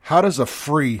How does a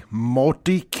free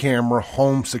multi-camera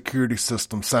home security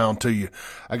system sound to you?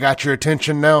 I got your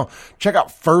attention now. Check out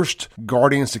First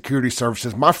Guardian Security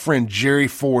Services. My friend Jerry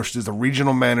Forrest is the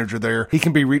regional manager there. He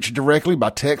can be reached directly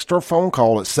by text or phone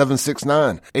call at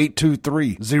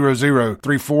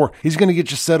 769-823-0034. He's going to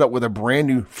get you set up with a brand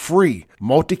new free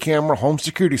multi-camera home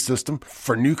security system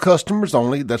for new customers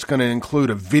only. That's going to include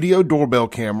a video doorbell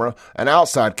camera, an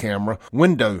outside camera,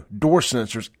 window, door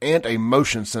sensors, and a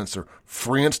motion sensor.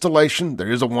 Free installation.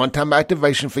 There is a one-time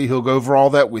activation fee. He'll go over all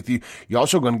that with you. You're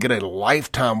also going to get a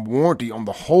lifetime warranty on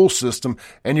the whole system,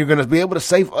 and you're going to be able to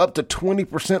save up to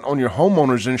 20% on your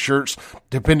homeowner's insurance,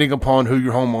 depending upon who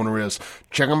your homeowner is.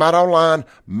 Check them out online,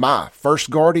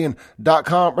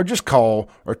 myfirstguardian.com, or just call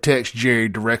or text Jerry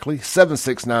directly,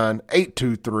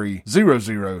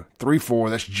 769-823-0034.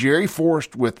 That's Jerry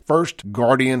Forrest with First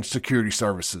Guardian Security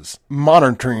Services.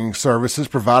 Monitoring services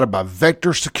provided by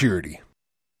Vector Security.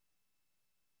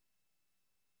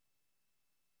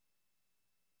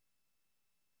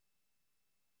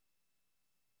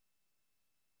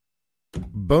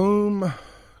 Boom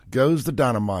goes the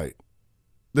dynamite.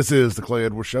 This is the Clay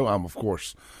Edwards Show. I'm, of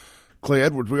course, Clay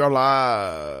Edwards. We are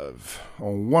live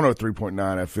on 103.9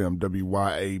 FM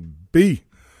WYAB.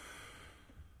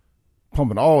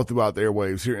 Pumping all throughout the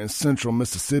airwaves here in central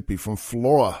Mississippi, from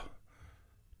Flora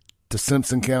to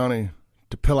Simpson County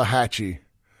to Pelahatchie.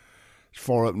 As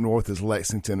far up north as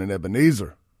Lexington and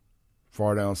Ebenezer.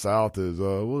 Far down south is,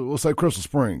 we'll say Crystal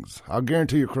Springs. I'll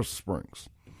guarantee you Crystal Springs.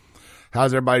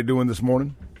 How's everybody doing this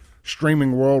morning?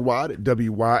 Streaming worldwide at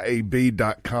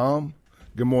WYAB.com.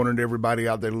 Good morning to everybody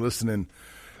out there listening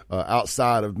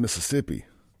outside of Mississippi.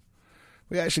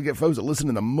 We actually get folks that listen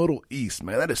in the Middle East,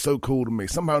 man. That is so cool to me.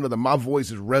 Somehow or another, my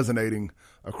voice is resonating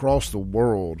across the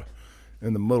world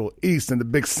in the Middle East, and the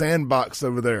big sandbox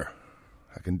over there.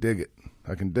 I can dig it.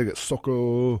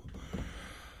 Sucker.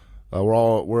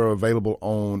 We're available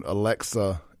on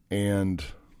Alexa and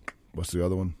what's the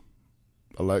other one?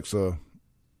 Alexa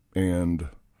and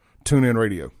TuneIn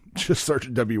Radio. Just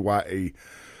search WYAB.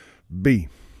 If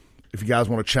you guys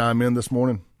want to chime in this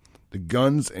morning, the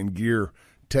Guns and Gear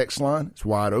text line is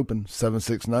wide open,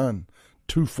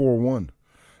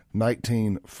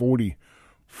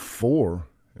 769-241-1944.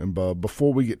 And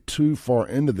before we get too far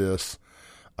into this,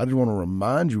 I just want to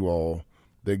remind you all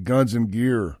that Guns and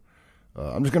Gear,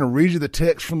 I'm just going to read you the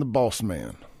text from the boss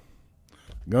man.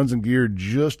 Guns and Gear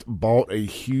just bought a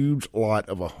huge lot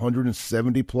of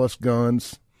 170-plus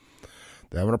guns.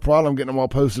 They're having a problem getting them all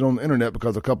posted on the internet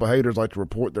because a couple of haters like to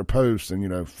report their posts, and,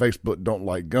 Facebook don't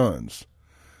like guns.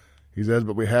 He says,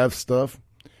 but we have stuff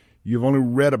you've only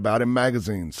read about in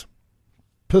magazines.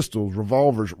 Pistols,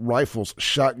 revolvers, rifles,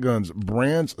 shotguns,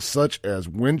 brands such as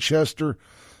Winchester,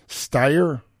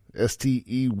 Steyr,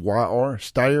 S-T-E-Y-R,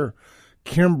 Steyr,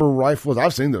 Kimber rifles.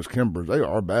 I've seen those Kimbers. They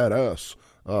are badass.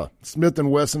 Smith &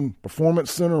 Wesson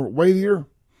Performance Center Wathier.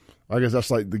 I guess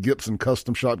that's like the Gibson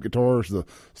Custom Shop guitars, the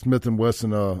Smith &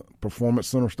 Wesson Performance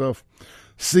Center stuff.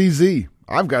 CZ.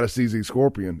 I've got a CZ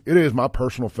Scorpion. It is my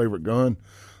personal favorite gun.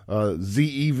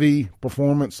 ZEV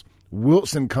Performance,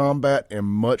 Wilson Combat, and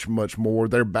much, much more.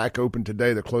 They're back open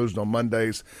today. They're closed on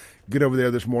Mondays. Get over there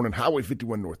this morning, Highway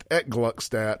 51 North at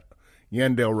Gluckstadt,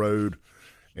 Yandell Road,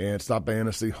 and stop by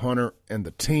and see Hunter and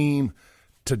the team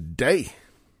today.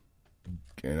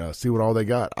 And see what all they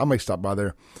got. I may stop by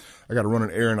there. I got to run an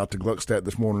errand out to Gluckstadt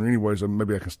this morning anyway, so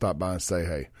maybe I can stop by and say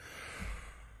hey.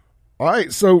 All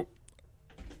right, so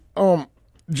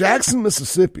Jackson,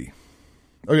 Mississippi.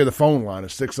 Oh, yeah, the phone line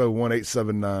is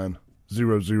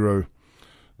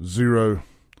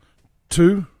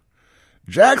 601-879-0002.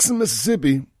 Jackson,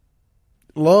 Mississippi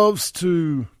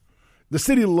the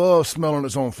city loves smelling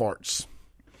its own farts.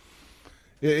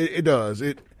 It does.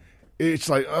 It's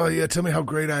like, oh, yeah, tell me how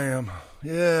great I am.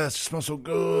 Yeah, it smells so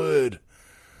good.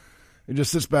 It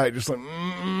just sits back, just like,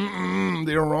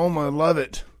 the aroma, I love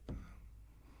it.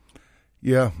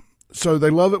 Yeah, so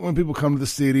they love it when people come to the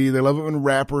city. They love it when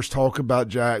rappers talk about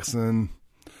Jackson.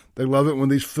 They love it when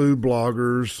these food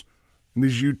bloggers and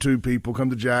these YouTube people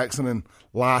come to Jackson and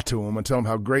lie to them and tell them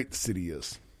how great the city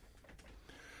is.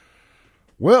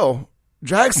 Well,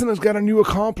 Jackson has got a new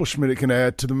accomplishment it can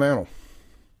add to the mantle.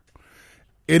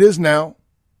 It is now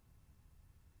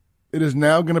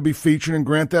going to be featured in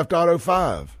Grand Theft Auto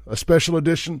 5, a special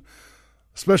edition,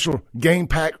 special game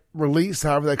pack release,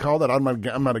 however they call that. I'm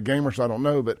not a gamer, so I don't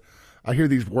know, but I hear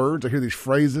these words, I hear these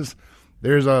phrases.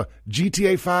 There's a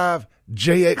GTA 5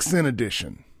 JXN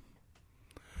edition.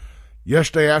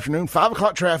 Yesterday afternoon, 5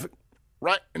 o'clock traffic,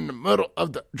 right in the middle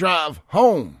of the drive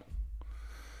home.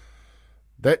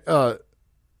 That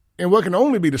in what can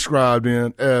only be described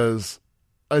as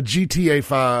a GTA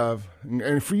 5,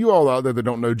 and for you all out there that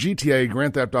don't know, GTA,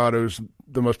 Grand Theft Auto, is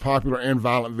the most popular and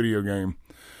violent video game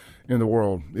in the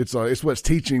world. It's what's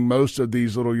teaching most of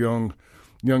these little young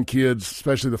kids,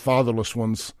 especially the fatherless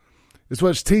ones. It's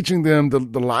what's teaching them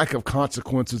the lack of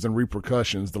consequences and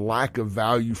repercussions, the lack of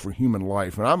value for human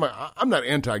life. And I'm not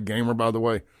anti-gamer, by the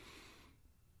way,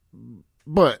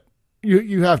 but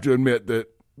you have to admit that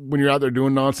when you're out there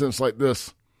doing nonsense like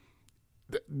this,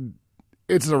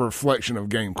 it's a reflection of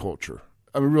game culture.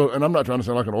 I mean, and I'm not trying to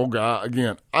sound like an old guy.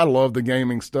 Again, I love the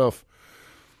gaming stuff,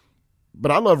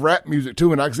 but I love rap music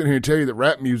too, and I can sit here and tell you that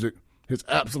rap music has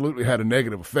absolutely had a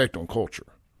negative effect on culture.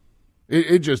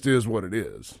 It just is what it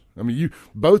is. I mean,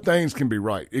 both things can be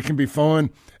right. It can be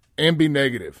fun and be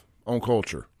negative on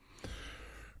culture.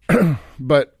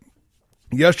 But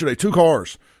yesterday, 2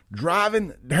 cars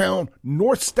driving down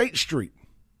North State Street.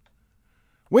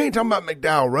 We ain't talking about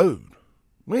McDowell Road.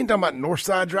 We ain't talking about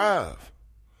Northside Drive.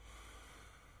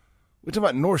 We're talking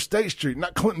about North State Street,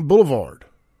 not Clinton Boulevard.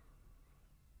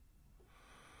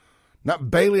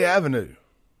 Not Bailey Avenue.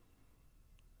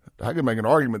 I could make an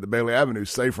argument that Bailey Avenue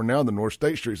is safer now than North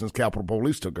State Street since Capitol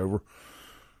Police took over.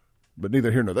 But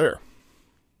neither here nor there.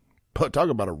 But talk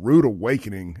about a rude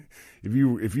awakening. If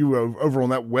you were over on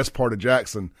that west part of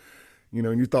Jackson,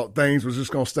 and you thought things was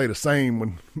just going to stay the same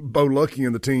when Bo Lucky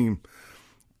and the team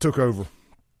took over.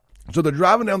 So they're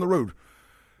driving down the road.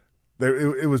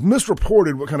 It was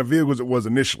misreported what kind of vehicles it was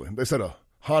initially. They said a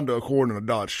Honda Accord and a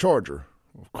Dodge Charger.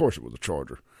 Of course it was a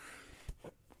Charger.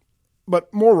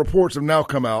 But more reports have now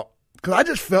come out because I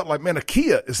just felt like, man, a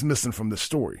Kia is missing from this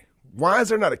story. Why is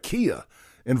there not a Kia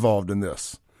involved in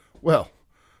this? Well,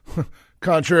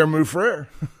 contraire move frere.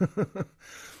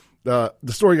 The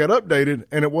story got updated,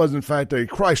 and it was in fact a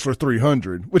Chrysler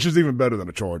 300, which is even better than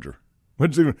a Charger.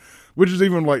 Which is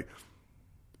even like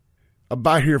a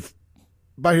buy here,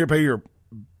 pay here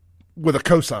with a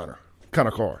cosigner kind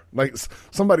of car. Like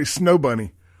somebody snow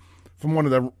bunny from one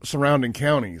of the surrounding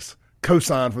counties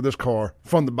co-signed for this car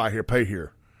from the buy here, pay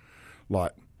here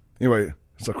lot. Anyway,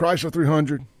 it's a Chrysler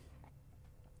 300.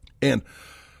 And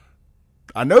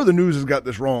I know the news has got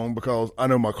this wrong because I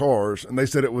know my cars, and they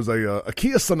said it was a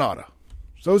Kia Sonata.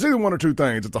 So it's either one or two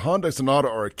things. It's a Hyundai Sonata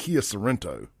or a Kia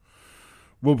Sorento.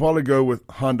 We'll probably go with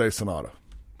Hyundai Sonata.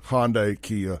 Hyundai,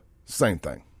 Kia, same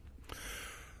thing.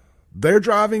 They're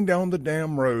driving down the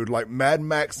damn road like Mad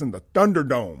Max in the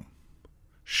Thunderdome,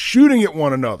 shooting at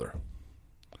one another.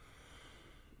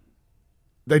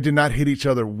 They did not hit each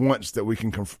other once that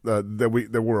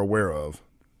we're aware of.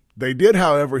 They did,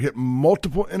 however, hit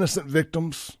multiple innocent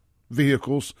victims'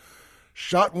 vehicles,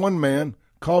 shot one man,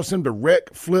 caused him to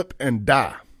wreck, flip, and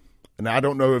die. And I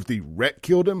don't know if the wreck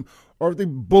killed him or if the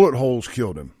bullet holes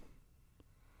killed him.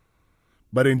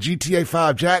 But in GTA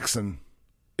 5 Jackson,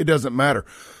 it doesn't matter.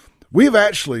 We've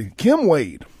actually, Kim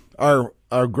Wade, our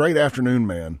great afternoon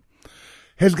man,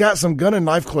 has got some gun and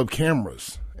knife club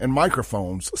cameras and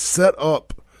microphones set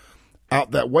up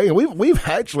out that way. And we've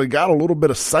actually got a little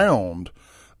bit of sound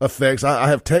effects. I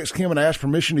have texted Kim and asked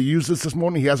permission to use this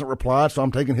morning. He hasn't replied, so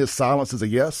I'm taking his silence as a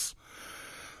yes.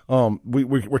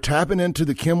 We're tapping into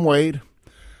the Kim Wade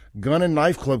Gun and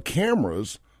Knife Club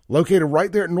cameras located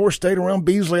right there at North State around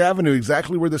Beasley Avenue,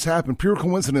 exactly where this happened. Pure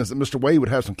coincidence that Mr. Wade would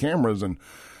have some cameras and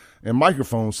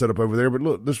microphones set up over there. But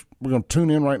look, we're going to tune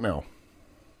in right now.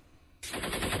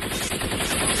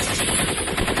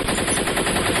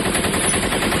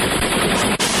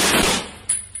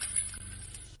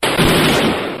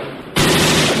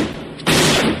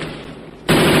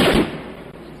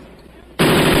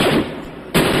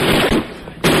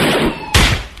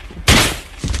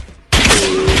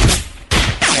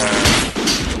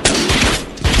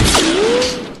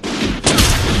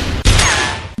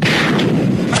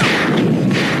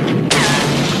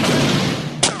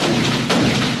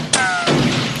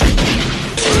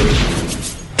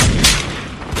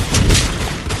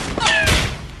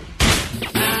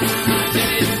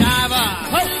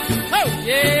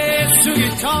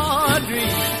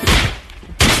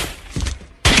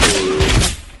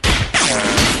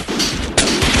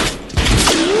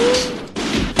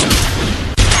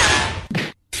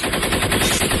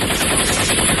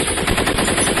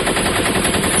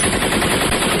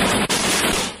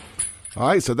 All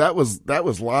right, so that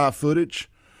was live footage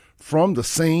from the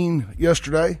scene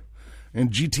yesterday in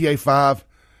GTA 5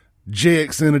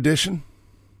 JXN edition.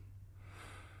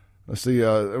 Let's see,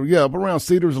 up around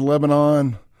Cedars of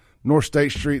Lebanon, North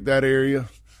State Street, that area.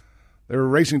 They were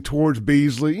racing towards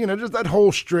Beasley, just that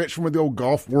whole stretch from where the old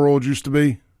Golf World used to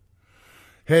be,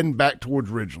 heading back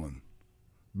towards Ridgeland,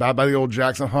 by the old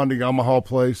Jackson Honda Yamaha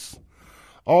place,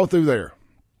 all through there.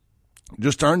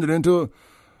 Just turned it into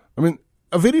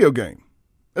a video game.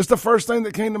 It's the first thing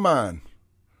that came to mind.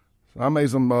 So I made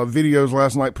some videos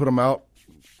last night, put them out,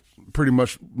 pretty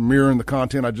much mirroring the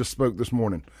content I just spoke this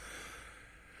morning.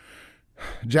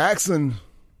 Jackson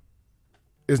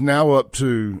is now up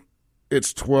to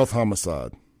its 12th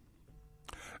homicide.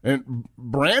 And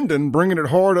Brandon, bringing it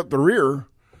hard up the rear,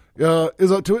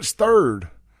 is up to its 3rd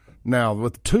now,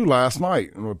 with 2 last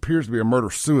night. And it appears to be a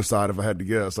murder-suicide, if I had to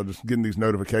guess. I'm just getting these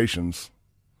notifications.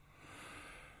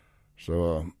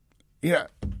 So, yeah,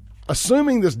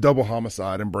 assuming this double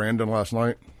homicide in Brandon last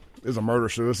night is a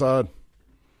murder-suicide,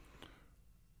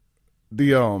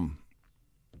 there's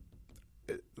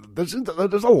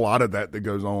a lot of that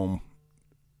goes on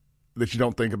that you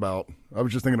don't think about. I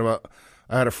was just thinking about,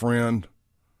 I had a friend.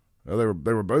 They were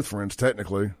both friends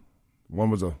technically. One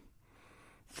was a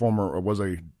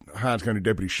Hinds County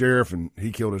deputy sheriff, and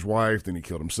he killed his wife. Then he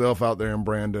killed himself out there in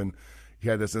Brandon. He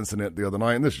had this incident the other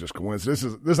night, and this is just coincidence.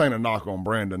 This ain't a knock on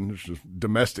Brandon. It's just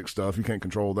domestic stuff. You can't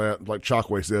control that. Like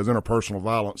Chockway says, interpersonal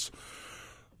violence.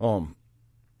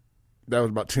 That was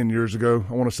about 10 years ago,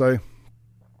 I want to say.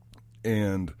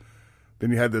 And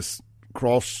then you had this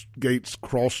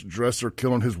cross-dresser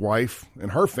killing his wife,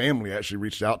 and her family actually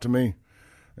reached out to me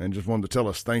and just wanted to tell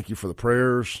us thank you for the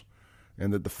prayers,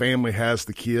 and that the family has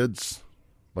the kids,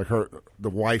 like the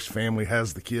wife's family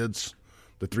has the kids,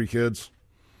 the 3 kids.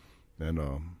 And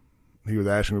he was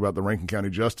asking me about the Rankin County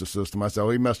justice system. I said,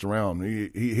 he messed around.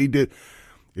 He did.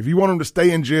 If you want him to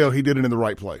stay in jail, he did it in the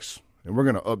right place. And we're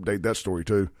going to update that story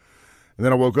too. And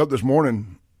then I woke up this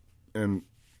morning and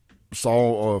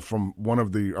saw from one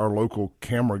of our local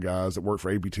camera guys that work for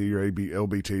ABT or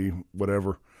LBT,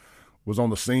 whatever, was on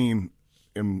the scene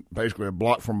in basically a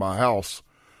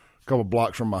couple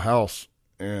blocks from my house,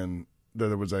 and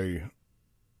there was a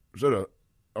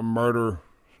murder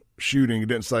shooting. It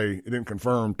didn't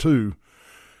confirm 2.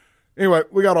 Anyway,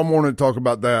 we got all morning to talk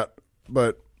about that,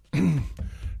 but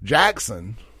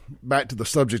Jackson, back to the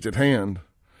subject at hand,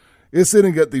 is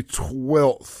sitting at the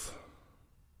 12th.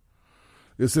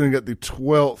 It's sitting at the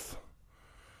 12th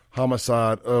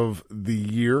homicide of the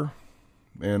year.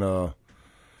 And,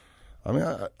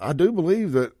 I do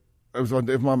believe that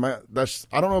if my math,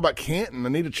 I don't know about Canton. I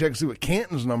need to check and see what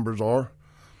Canton's numbers are.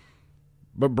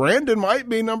 But Brandon might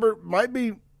be number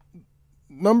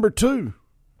 2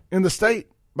 in the state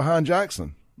behind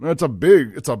Jackson. It's a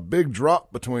big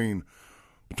drop between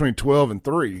 12 and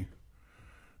 3.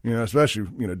 Especially,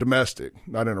 domestic,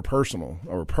 not interpersonal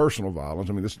or personal violence.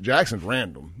 I mean, this Jackson's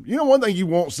random. One thing you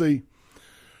won't see,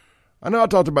 I know I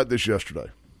talked about this yesterday.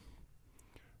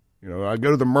 I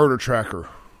go to the murder tracker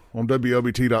on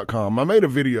WLBT.com. I made a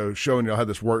video showing you how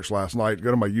this works last night. Go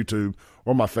to my YouTube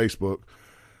or my Facebook.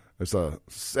 It's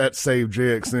at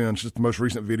SaveJXN. It's just the most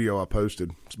recent video I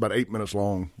posted. It's about 8 minutes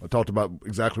long. I talked about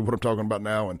exactly what I'm talking about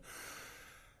now. And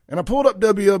I pulled up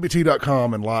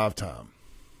WLBT.com in live time.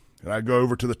 And I go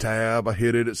over to the tab. I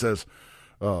hit it. It says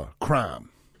crime.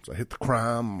 So I hit the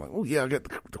crime. I'm like, oh, yeah, I get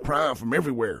the crime from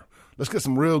everywhere. Let's get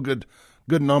some real good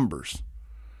numbers.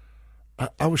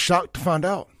 I was shocked to find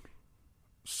out.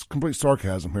 It's complete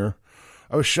sarcasm here.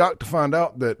 I was shocked to find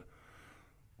out that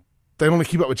they only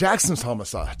keep up with Jackson's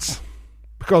homicides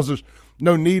because there's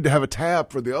no need to have a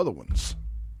tab for the other ones.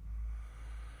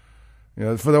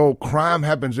 For the old crime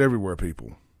happens everywhere,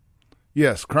 people.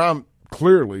 Yes, crime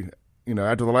clearly,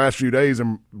 after the last few days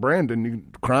in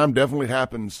Brandon, crime definitely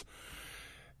happens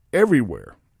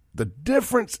everywhere. The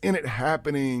difference in it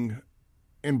happening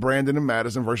in Brandon and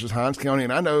Madison versus Hinds County,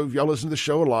 and I know if y'all listen to the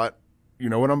show a lot, you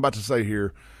know what I'm about to say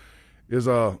here, is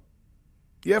you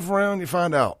F around, you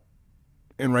find out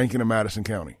in Rankin and Madison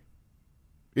County.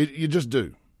 You just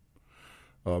do.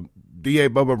 DA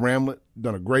Bubba Bramlett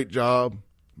done a great job.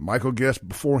 Michael Guest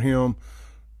before him,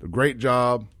 a great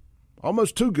job.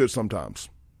 Almost too good sometimes.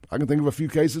 I can think of a few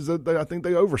cases that I think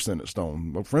they over-sentenced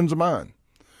on, friends of mine.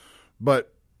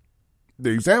 But the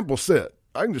example set,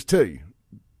 I can just tell you,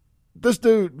 this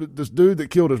dude that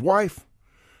killed his wife,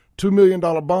 $2 million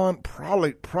bond,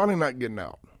 probably not getting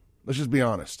out. Let's just be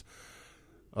honest.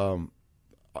 2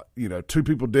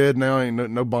 people dead now,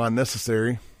 ain't no bond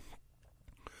necessary.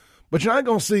 But you're not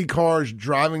going to see cars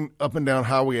driving up and down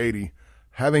Highway 80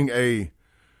 having a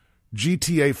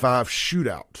GTA 5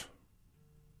 shootout.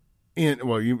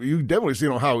 You definitely see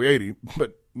it on Highway 80,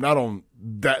 but not on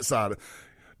that side.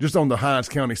 Just on the Hinds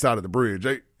County side of the bridge.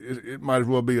 It might as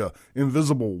well be a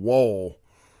invisible wall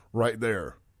right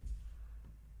there.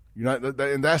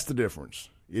 And that's the difference.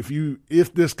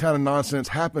 If this kind of nonsense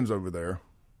happens over there,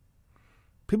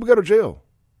 people go to jail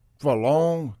for a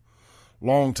long,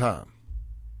 long time.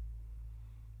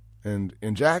 And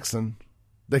in Jackson,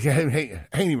 they ain't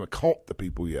even caught the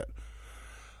people yet.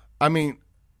 I mean,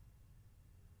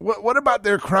 what about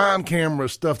their crime camera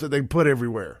stuff that they put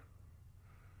everywhere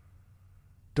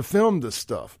to film this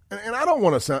stuff? And I don't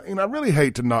want to sound, I really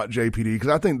hate to knock JPD because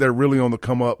I think they're really on the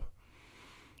come up.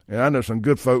 And I know some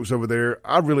good folks over there.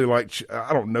 I really like,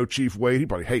 I don't know Chief Wade. He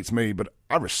probably hates me, but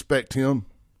I respect him.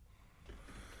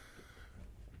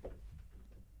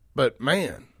 But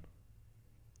man,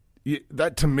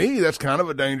 that to me, that's kind of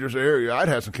a dangerous area. I'd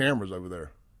have some cameras over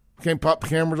there. Can't pop the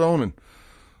cameras on and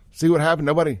see what happened.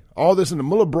 Nobody. All this in the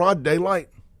middle of broad daylight,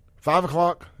 5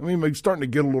 o'clock. I mean, it's starting to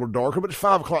get a little darker, but it's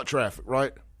 5 o'clock traffic,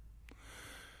 right?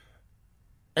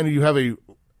 And you have a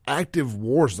active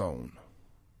war zone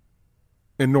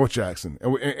in North Jackson,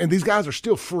 and these guys are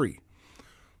still free.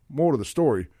 More to the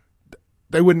story,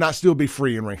 they would not still be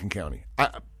free in Rankin County.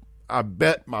 I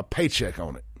bet my paycheck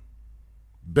on it.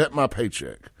 Bet my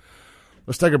paycheck.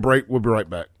 Let's take a break. We'll be right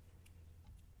back.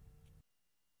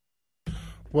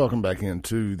 Welcome back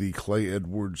into the Clay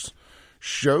Edwards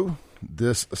Show.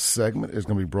 This segment is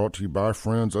going to be brought to you by our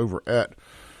friends over at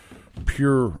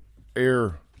Pure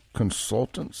Air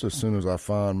Consultants. As soon as I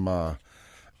find my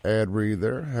ad read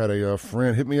there, had a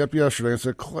friend hit me up yesterday and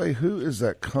said, Clay, who is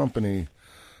that company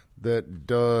that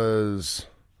does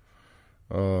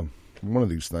one of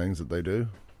these things that they do?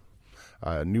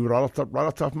 I knew it right off the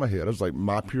top of my head. I was like,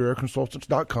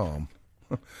 mypureairconsultants.com.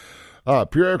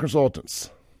 Pure Air Consultants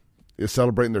is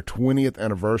celebrating their 20th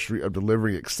anniversary of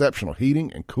delivering exceptional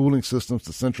heating and cooling systems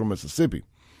to Central Mississippi.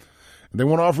 And they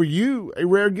want to offer you a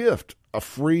rare gift, a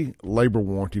free labor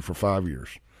warranty for 5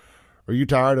 years. Are you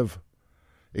tired of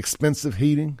expensive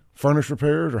heating, furnace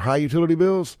repairs, or high utility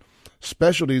bills?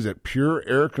 Specialties at Pure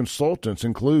Air Consultants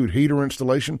include heater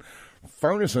installation,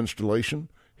 furnace installation,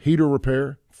 heater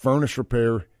repair, furnace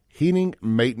repair, heating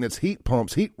maintenance, heat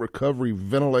pumps, heat recovery,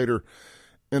 ventilator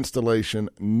installation,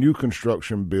 new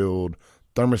construction build,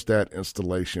 thermostat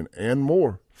installation, and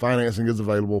more. Financing is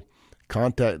available.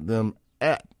 Contact them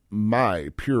at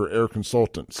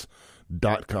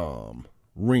mypureairconsultants.com.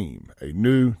 Ream, a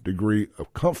new degree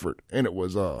of comfort. And it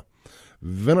was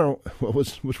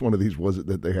which one of these was it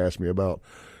that they asked me about?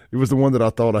 It was the one that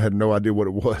I thought I had no idea what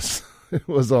it was. It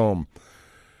was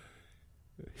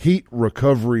heat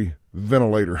recovery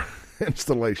ventilator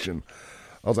installation.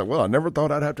 I was like, well, I never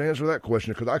thought I'd have to answer that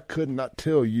question because I could not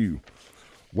tell you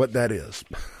what that is.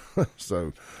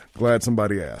 So glad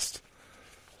somebody asked.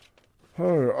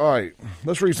 All right,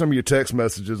 let's read some of your text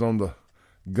messages on the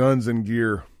Guns and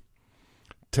Gear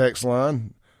text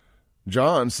line.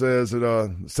 John says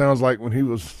it sounds like when he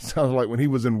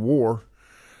was in war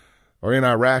or in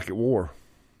Iraq at war.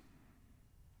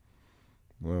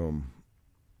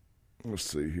 Let's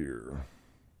see here.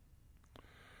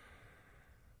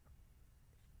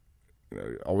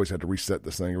 I always had to reset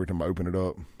this thing every time I open it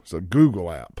up. It's a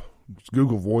Google app. It's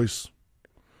Google Voice.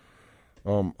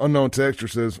 Unknown texter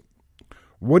says,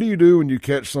 what do you do when you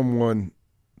catch someone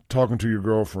talking to your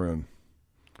girlfriend?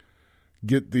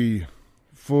 Get the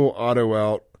full auto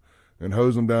out and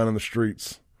hose them down in the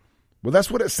streets. Well, that's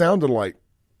what it sounded like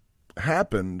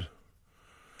happened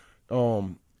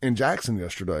in Jackson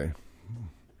yesterday.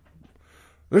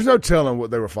 There's no telling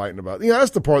what they were fighting about.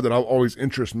 That's the part that always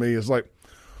interests me is like,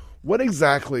 what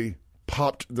exactly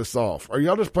popped this off? Are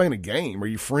y'all just playing a game? Are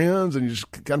you friends and you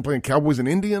just kind of playing cowboys and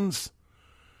Indians?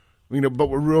 But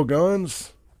with real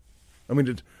guns? I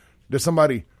mean, did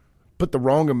somebody put the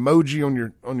wrong emoji on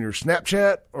your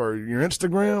Snapchat or your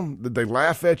Instagram? Did they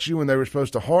laugh at you when they were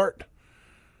supposed to heart?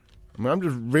 I mean, I'm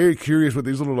just very curious what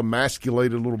these little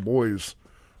emasculated little boys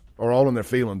are all in their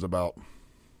feelings about.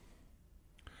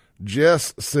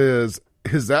 Jess says,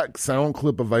 is that sound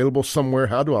clip available somewhere?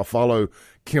 How do I follow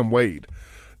Kim Wade?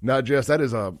 Now, Jess,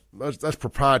 that's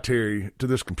proprietary to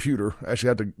this computer. I actually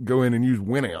had to go in and use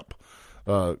Winamp.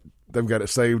 They've got it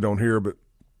saved on here, but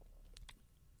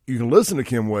you can listen to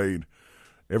Kim Wade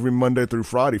every Monday through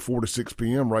Friday, 4 to 6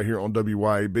 p.m. right here on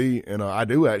WYAB. And I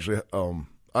do actually, I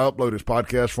upload his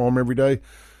podcast for him every day.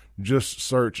 Just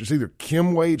search. It's either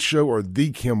Kim Wade Show or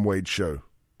The Kim Wade Show.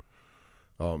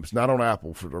 It's not on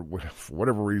Apple for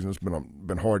whatever reason. It's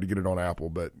been hard to get it on Apple,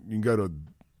 but you can go to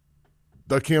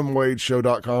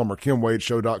thekimwadeshow.com or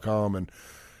kimwadeshow.com, and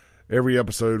every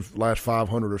episode, last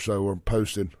 500 or so, are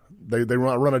posted. They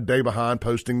run a day behind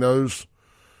posting those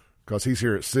because he's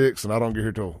here at 6, and I don't get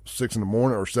here till 6 in the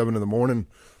morning or 7 in the morning.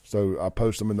 So I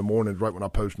post them in the morning right when I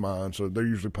post mine. So they're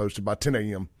usually posted by 10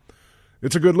 a.m.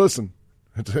 It's a good listen.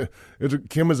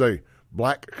 Kim is a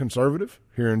black conservative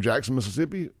here in Jackson,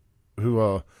 Mississippi,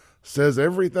 who says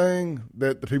everything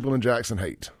that the people in Jackson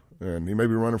hate. And he may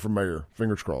be running for mayor.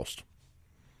 Fingers crossed.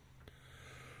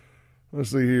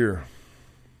 Let's see here.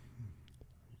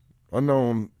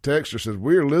 Unknown texter says,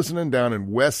 we're listening down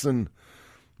in Wesson,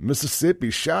 Mississippi.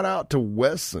 Shout out to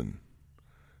Wesson.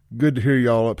 Good to hear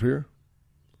y'all up here.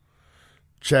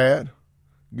 Chad,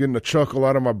 getting a chuckle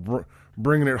out of my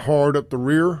bringing it hard up the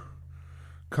rear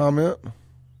comment.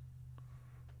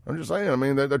 I'm just saying, I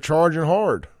mean, they're charging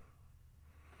hard.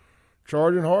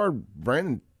 Charging hard.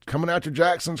 Brandon, coming out to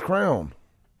Jackson's crown.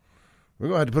 We're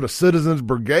going to have to put a citizens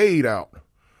brigade out.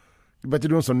 You bet they're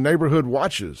doing some neighborhood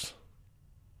watches.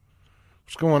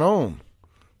 What's going on?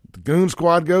 The goon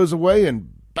squad goes away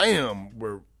and bam,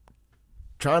 we're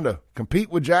trying to compete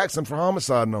with Jackson for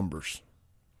homicide numbers.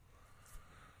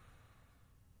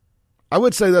 I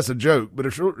would say that's a joke, but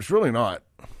it's really not.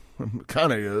 It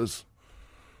kind of is,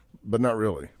 but not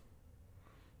really.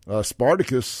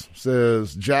 Spartacus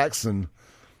says, Jackson,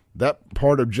 that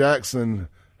part of Jackson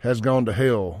has gone to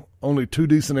hell. Only 2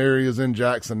 decent areas in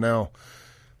Jackson now.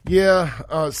 Yeah,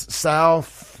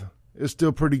 south is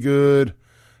still pretty good,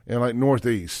 and like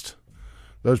northeast.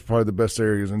 Those are probably the best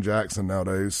areas in Jackson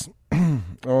nowadays.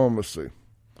 Let's see.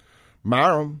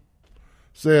 Myram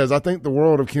says, I think the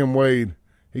world of Kim Wade.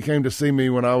 He came to see me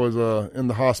when I was in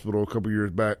the hospital a couple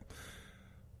years back.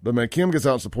 But, man, Kim gets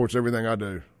out and supports everything I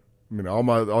do. I mean,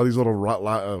 all these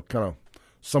little kind of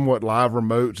somewhat live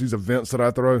remotes, these events that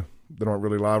I throw that aren't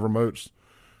really live remotes.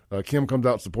 Kim comes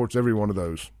out and supports every one of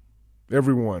those.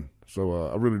 Every one. So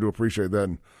I really do appreciate that.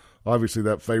 And obviously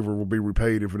that favor will be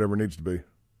repaid if it ever needs to be.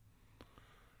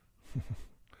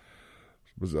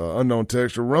 Was unknown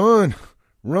texter.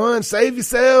 Run, save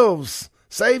yourselves.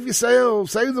 Save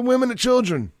yourselves. Save the women and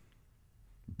children.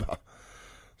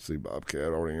 See,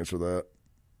 Bobcat already answered that.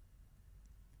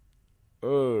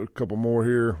 A couple more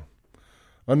here.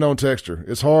 Unknown texter.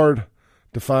 It's hard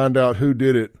to find out who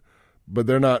did it, but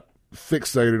they're not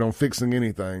fixated on fixing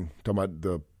anything. Talking about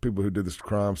the people who did this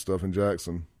crime stuff in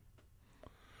Jackson.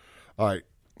 All right,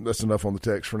 that's enough on the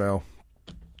text for now.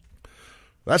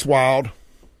 That's wild.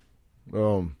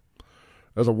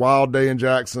 There's a wild day in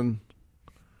Jackson.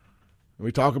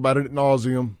 We talk about it ad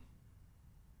nauseum.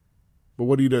 But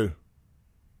what do?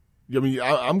 I mean,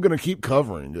 I'm going to keep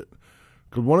covering it.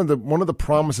 Because one of the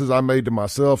promises I made to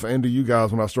myself and to you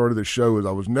guys when I started this show is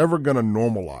I was never going to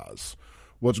normalize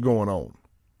what's going on.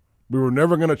 We were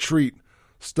never going to treat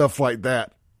stuff like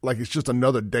that like it's just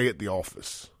another day at the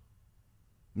office.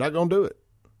 Not going to do it.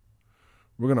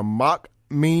 We're going to mock,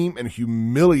 meme, and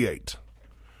humiliate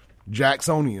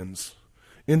Jacksonians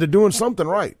into doing something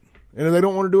right. And if they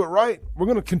don't want to do it right, we're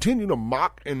going to continue to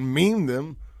mock and meme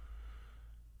them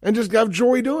and just have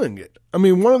joy doing it. I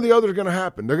mean, one or the other is going to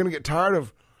happen. They're going to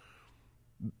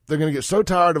get so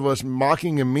tired of us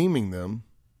mocking and memeing them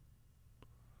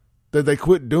that they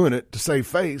quit doing it to save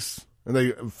face, and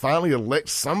they finally elect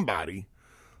somebody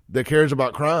that cares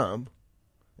about crime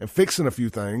and fixing a few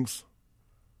things,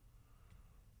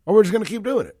 or we're just going to keep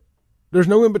doing it. There's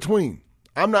no in between.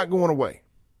 I'm not going away.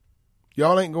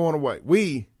 Y'all ain't going away.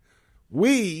 We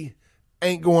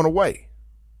ain't going away.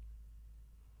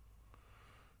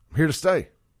 I'm here to stay.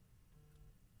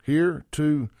 Here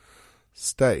to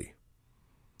stay.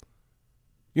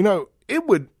 You know,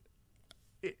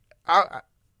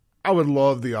 I would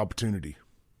love the opportunity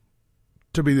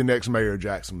to be the next mayor of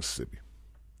Jackson, Mississippi.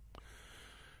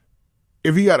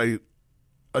 If you got a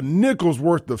nickel's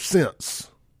worth of sense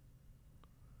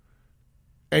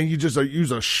and you just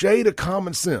use a shade of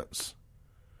common sense,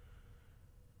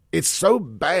 it's so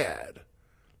bad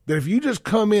that if you just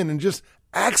come in and just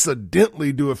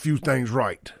accidentally do a few things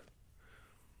right,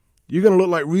 you're going to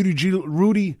look like Rudy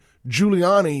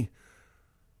Giuliani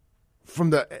from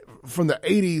the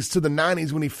 80s to the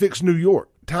 90s when he fixed New York,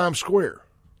 Times Square.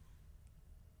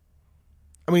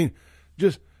 I mean,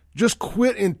 just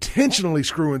quit intentionally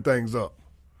screwing things up,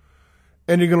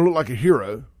 and you're going to look like a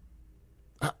hero.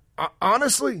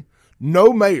 Honestly,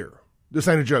 no mayor, this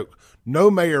ain't a joke,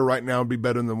 no mayor right now would be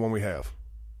better than the one we have.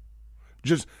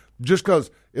 Just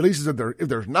because, at least if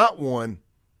there's not one,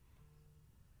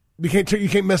 you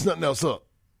can't mess nothing else up.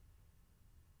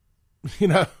 You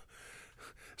know,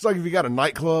 it's like if you got a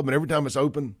nightclub and every time it's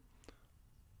open,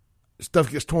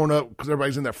 stuff gets torn up because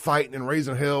everybody's in there fighting and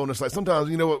raising hell. And it's like sometimes,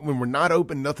 you know what, when we're not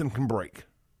open, nothing can break.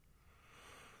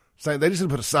 Saying they just need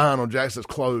to put a sign on Jackson's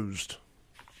closed.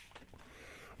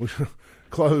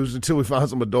 Closed until we find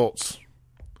some adults.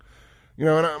 You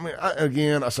know, and I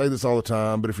mean, I say this all the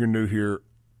time, but if you're new here,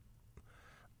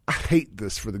 I hate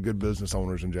this for the good business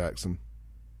owners in Jackson.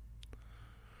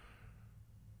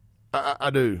 I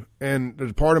do. And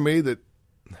there's a part of me that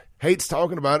hates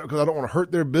talking about it because I don't want to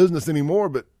hurt their business anymore,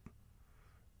 but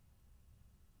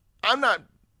I'm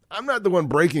not the one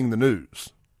breaking the news.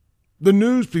 The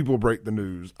news people break the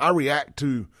news. I react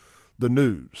to the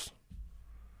news.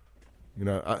 You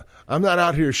know, I'm not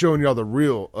out here showing y'all the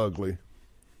real ugly.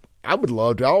 I would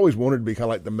love to. I always wanted to be kind of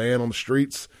like the man on the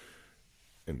streets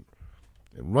and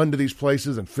run to these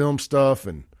places and film stuff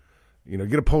and, you know,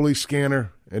 get a police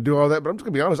scanner and do all that. But I'm just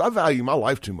going to be honest, I value my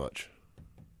life too much.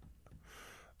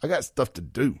 I got stuff to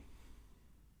do.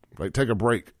 Like, take a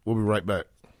break. We'll be right back.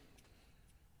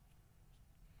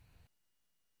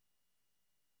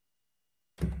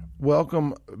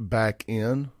 Welcome back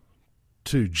in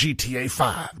to GTA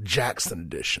 5 Jackson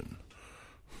Edition.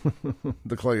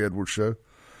 The Clay Edwards Show.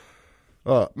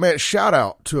 Man, shout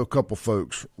out to a couple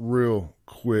folks real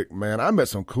quick, man. I met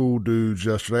some cool dudes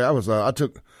yesterday. I went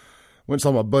and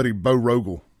saw my buddy Bo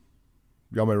Rogel.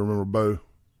 Y'all may remember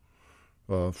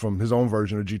Bo from his own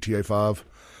version of GTA 5.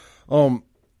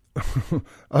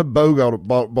 Bo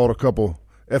bought a couple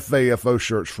FAFO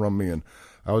shirts from me, and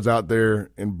I was out there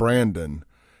in Brandon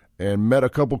and met a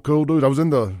couple cool dudes. I was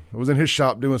in his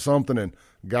shop doing something, and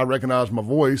a guy recognized my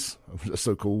voice. That's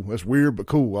so cool. That's weird, but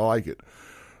cool. I like it.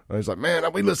 And he's like,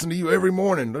 man, we listen to you every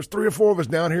morning. There's 3 or 4 of us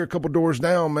down here, a couple doors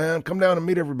down, man. Come down and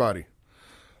meet everybody.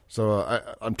 So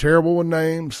I'm terrible with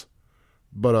names,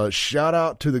 but shout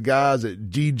out to the guys at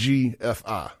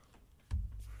DGFI.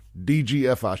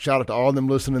 DGFI. Shout out to all of them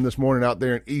listening this morning out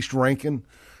there in East Rankin,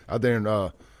 out there in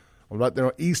right there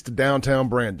on east downtown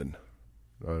Brandon.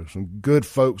 Some good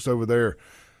folks over there.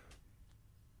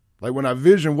 Like, when I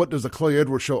vision what does the Clay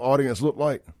Edwards Show audience look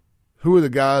like, who are the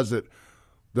guys that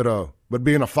would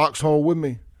be in a foxhole with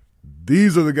me?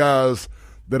 These are the guys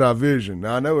that I vision.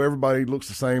 Now, I know everybody looks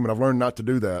the same, and I've learned not to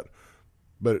do that.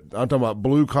 But I'm talking about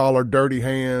blue-collar, dirty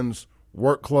hands,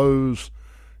 work clothes,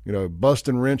 you know,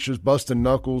 busting wrenches, busting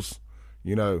knuckles.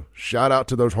 You know, shout out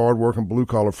to those hard-working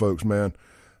blue-collar folks, man.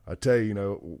 I tell you, you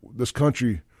know, this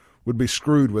country would be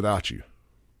screwed without you.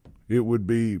 It would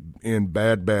be in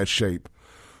bad, bad shape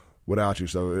without you.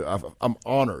 So I'm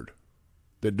honored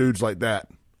that dudes like that,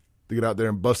 to get out there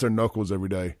and bust their knuckles every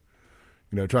day,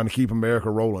 you know, trying to keep America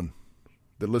rolling,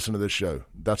 that listen to this show.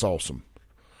 That's awesome.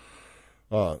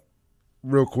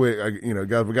 Real quick,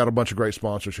 guys, we got a bunch of great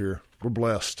sponsors here. We're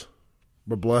blessed.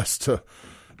 We're blessed to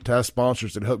have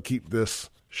sponsors that help keep this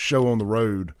show on the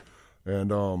road.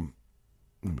 And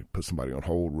let me put somebody on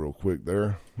hold real quick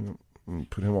there. Let me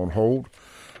put him on hold.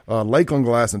 Lakeland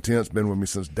Glass and Tint's been with me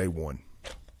since day one.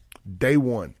 Day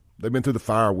one. They've been through the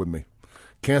fire with me.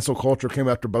 Cancel culture came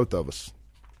after both of us,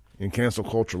 and cancel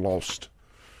culture lost.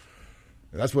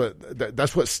 And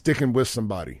that's what sticking with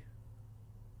somebody,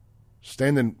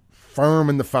 standing firm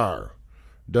in the fire,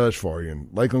 does for you. And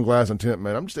Lakeland Glass and Tint,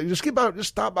 man, just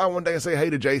stop by one day and say hey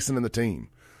to Jason and the team.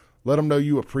 Let them know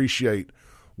you appreciate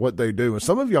what they do. And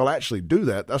some of y'all actually do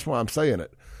that. That's why I'm saying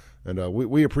it. And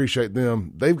we appreciate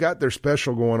them. They've got their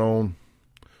special going on,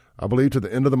 I believe, to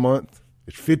the end of the month.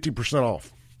 It's 50%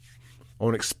 off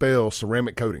on Expel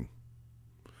ceramic coating.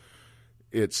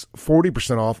 It's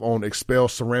 40% off on Expel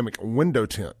ceramic window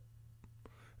tint.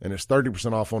 And it's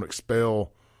 30% off on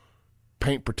Expel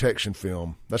paint protection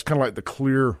film. That's kind of like the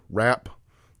clear wrap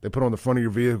they put on the front of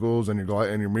your vehicles and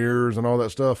your mirrors and all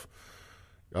that stuff.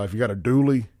 If you got a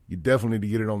dually, you definitely need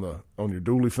to get it on your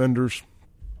dually fenders.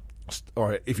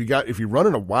 Or if you're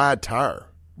running a wide tire,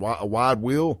 a wide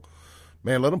wheel,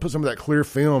 man, let them put some of that clear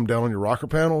film down on your rocker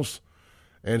panels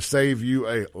and save you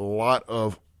a lot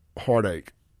of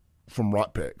heartache from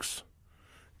rot picks.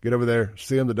 Get over there,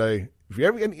 see them today. If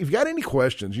you got any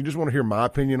questions, you just want to hear my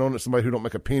opinion on it, somebody who don't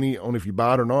make a penny on if you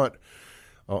buy it or not,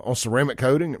 on ceramic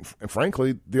coating, and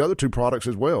frankly, the other two products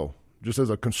as well. Just as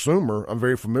a consumer, I'm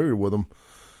very familiar with them.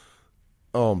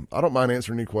 I don't mind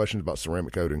answering any questions about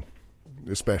ceramic coating,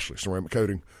 especially ceramic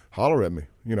coating. Holler at me.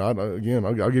 You know,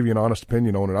 I'll give you an honest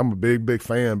opinion on it. I'm a big, big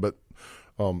fan, but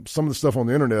some of the stuff on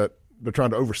the internet, they're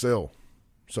trying to oversell.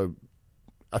 So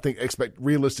I think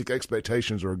realistic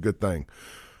expectations are a good thing.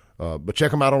 But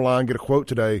check them out online. Get a quote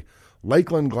today.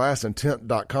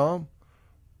 LakelandGlassandTint.com,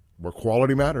 where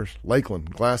quality matters.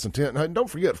 Lakeland Glass and Tint. And don't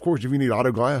forget, of course, if you need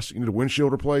auto glass, you need a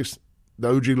windshield replaced, the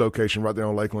OG location right there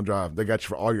on Lakeland Drive. They got you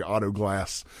for all your auto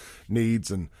glass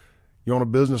needs. And you own a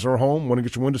business or a home, want to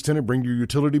get your windows tinted, bring your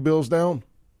utility bills down,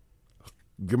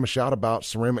 give them a shout about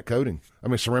ceramic tint.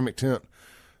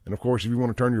 And, of course, if you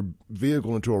want to turn your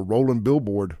vehicle into a rolling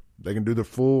billboard, they can do the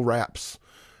full wraps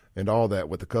and all that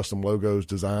with the custom logos,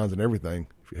 designs, and everything.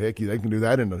 Heck, they can do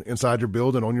that inside your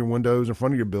building, on your windows, in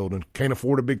front of your building. Can't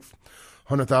afford a big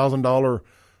 $100,000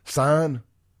 sign?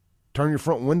 Turn your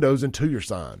front windows into your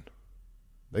sign.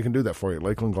 They can do that for you at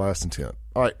Lakeland Glass and Tint.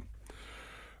 All right.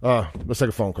 Let's take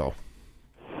a phone call.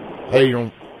 Hey, you're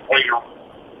on.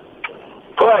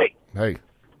 Clay. Hey.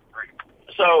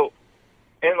 So,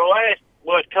 in the last,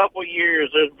 couple years,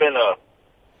 there's been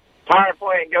power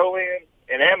plant go in,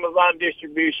 and Amazon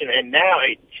distribution, and now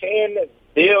a $10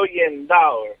 billion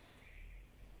data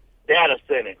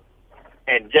center,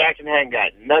 and Jackson hadn't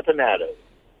got nothing out of it.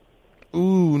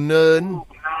 Ooh, none.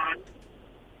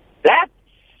 That's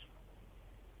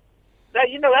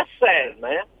sad,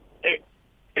 man. It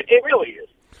really is.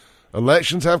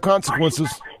 Elections have consequences.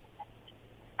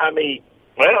 I mean,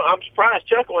 well, I'm surprised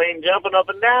Chuckle ain't jumping up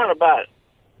and down about it.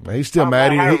 He's still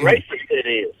mad. How racist it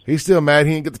is. He's still mad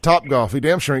he ain't get the Top Golf. He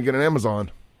damn sure ain't getting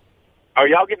Amazon. Are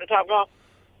y'all getting the Top Golf?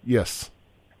 Yes.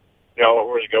 No,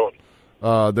 where's it going?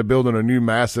 They're building a new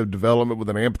massive development with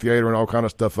an amphitheater and all kind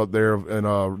of stuff up there in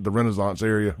the Renaissance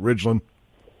area, Ridgeland.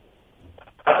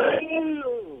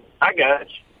 I got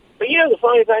you. But the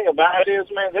funny thing about it is,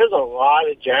 man, there's a lot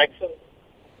of Jackson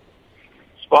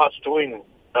spots between.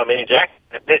 I mean, Jackson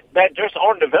that just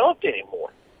aren't developed anymore.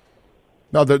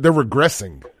 No, they're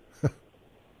regressing.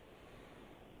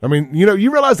 I mean,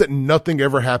 you realize that nothing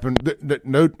ever happened.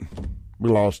 We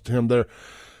lost him there.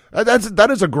 That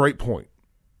is a great point.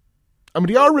 I mean,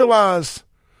 do y'all realize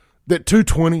that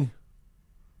 220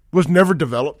 was never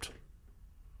developed?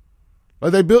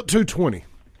 Like, they built 220.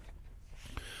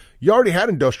 You already had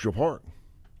Industrial Park.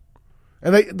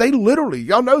 And they literally,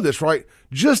 y'all know this, right?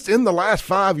 Just in the last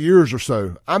 5 years or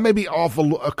so, I may be off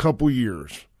a couple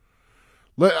years.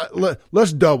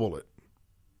 Let's double it.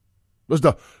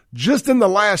 Just in the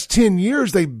last 10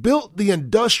 years, they built the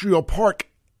Industrial Park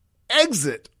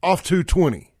exit off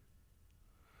 220.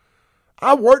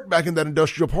 I worked back in that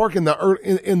Industrial Park in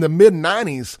the mid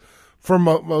 90s from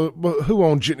who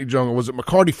owned Jitney Jungle? Was it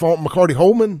McCarty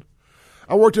Holman?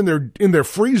 I worked in their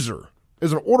freezer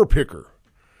as an order picker.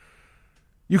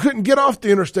 You couldn't get off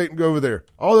the interstate and go over there.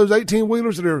 All those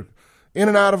 18-wheelers that are in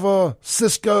and out of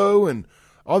Cisco and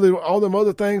all them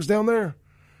other things down there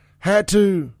had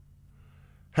to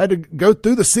go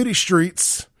through the city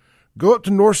streets, go up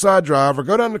to Northside Drive, or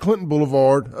go down to Clinton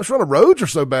Boulevard. That's why the roads are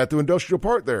so bad through Industrial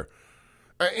Park there.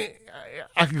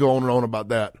 I could go on and on about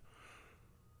that.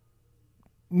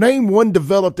 Name one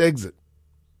developed exit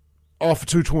off of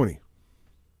 220.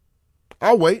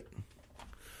 I'll wait.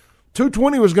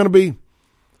 220 was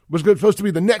supposed to be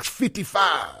the next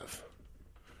 55.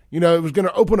 It was going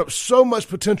to open up so much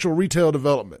potential retail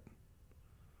development.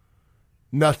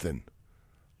 Nothing.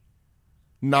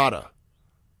 Nada.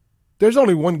 There's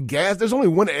only one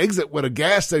exit with a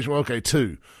gas station. Okay,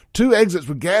 two exits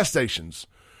with gas stations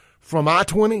from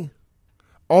I-20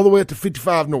 all the way up to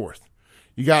 55 North.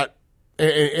 You got,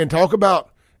 and talk about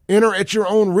enter at your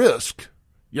own risk.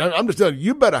 Yeah, I'm just telling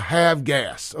you better have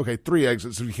gas. Okay, 3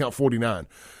 exits if you count 49.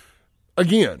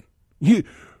 Again, you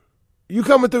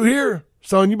coming through here,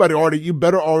 son, you better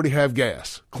already have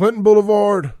gas. Clinton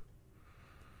Boulevard,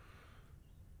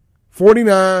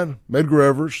 49, Medgar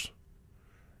Evers,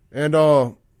 and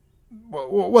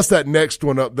what's that next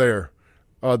one up there?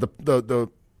 The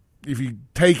if you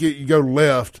take it, you go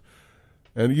left,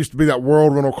 and it used to be that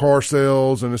World Rental Car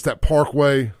Sales, and it's that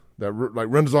Parkway, that like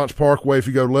Renaissance Parkway if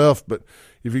you go left, but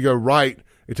if you go right,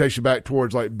 it takes you back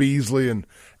towards like Beasley and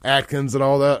Atkins and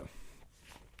all that.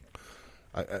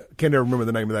 I can't ever remember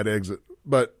the name of that exit,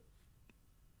 but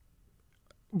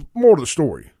more to the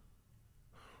story.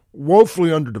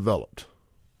 Woefully underdeveloped.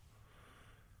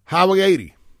 Highway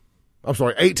 18,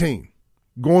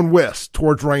 going west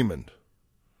towards Raymond.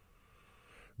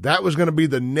 That was going to be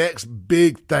the next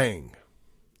big thing.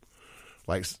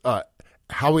 Like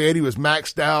Highway 80 was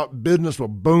maxed out, business was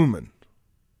booming.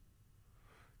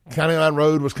 County Line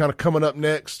Road was kind of coming up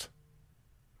next.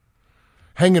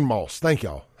 Hanging Moss, thank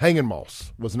y'all. Hanging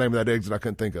Moss was the name of that exit I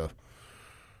couldn't think of.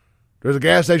 There's a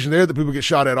gas station there that people get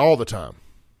shot at all the time.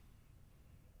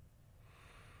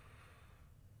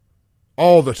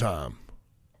 All the time.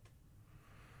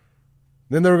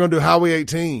 Then they were going to do Highway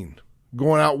 18,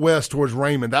 going out west towards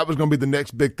Raymond. That was going to be the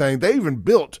next big thing. They even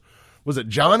built, was it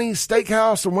Johnny's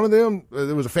Steakhouse or one of them?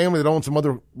 There was a family that owned some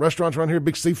other restaurants around here,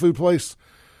 big seafood place.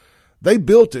 They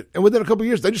built it, and within a couple of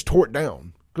years, they just tore it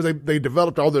down because they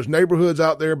developed all those neighborhoods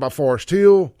out there by Forest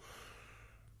Hill,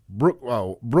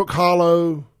 Brook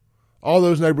Hollow, all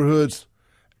those neighborhoods.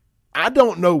 I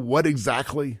don't know what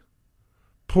exactly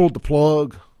pulled the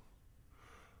plug,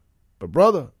 but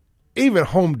brother, even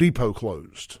Home Depot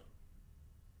closed.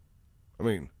 I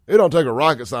mean, it don't take a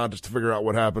rocket scientist to figure out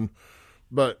what happened,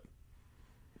 but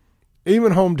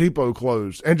even Home Depot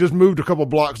closed and just moved a couple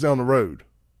blocks down the road.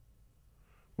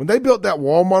 When they built that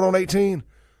Walmart on 18,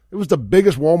 it was the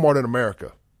biggest Walmart in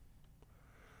America.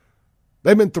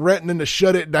 They've been threatening to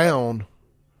shut it down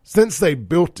since they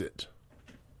built it.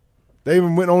 They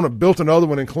even went on and built another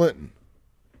one in Clinton.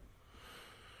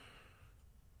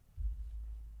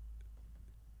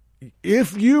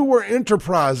 if you were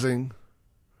enterprising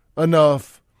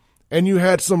enough and you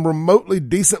had some remotely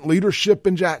decent leadership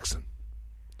in Jackson,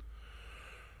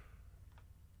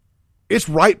 it's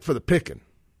ripe for the picking.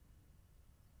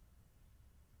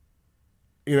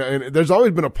 You know, and there's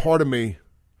always been a part of me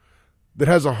that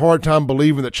has a hard time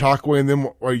believing that Chokwe and them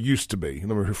are used to be. Let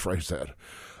me rephrase that.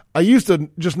 I used to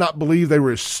just not believe they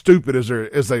were as stupid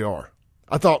as they are.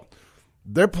 I thought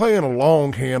they're playing a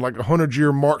long hand, like a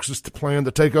 100-year Marxist plan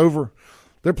to take over.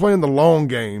 They're playing the long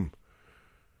game.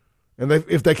 And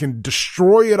if they can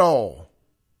destroy it all,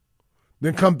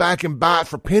 then come back and buy it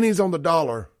for pennies on the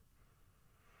dollar,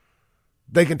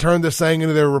 they can turn this thing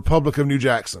into their Republic of New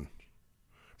Jackson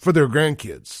for their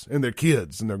grandkids and their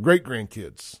kids and their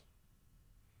great-grandkids.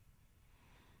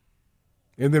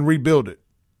 And then rebuild it.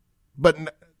 But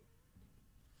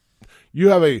you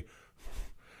have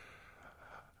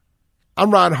I'm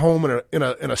riding home in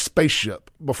a spaceship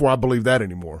before I believe that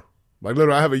anymore. Like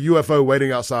literally, I have a UFO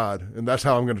waiting outside, and that's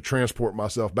how I'm going to transport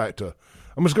myself back to.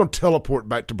 I'm just going to teleport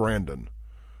back to Brandon.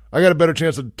 I got a better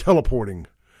chance of teleporting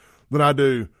than I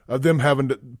do of them having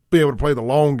to be able to play the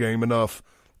long game enough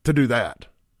to do that.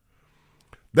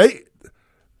 They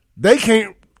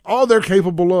can't. All they're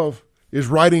capable of is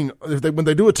writing when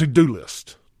they do a to-do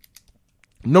list.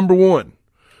 Number 1,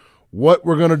 what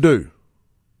we're going to do.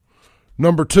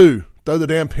 Number 2, throw the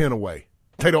damn pen away.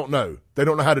 They don't know. They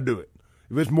don't know how to do it.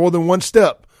 If it's more than one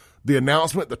step, the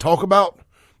announcement, the talk about,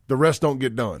 the rest don't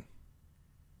get done.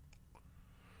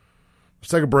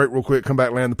 Let's take a break real quick, come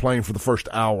back, land the plane for the first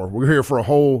hour. We're here for a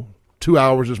whole 2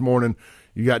 hours this morning.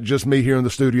 You got just me here in the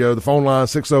studio. The phone line,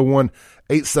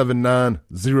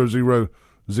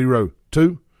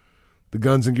 601-879-0002. The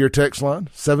Guns and Gear text line,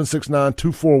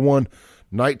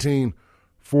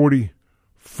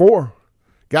 769-241-1944.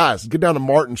 Guys, get down to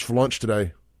Martin's for lunch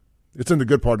today. It's in the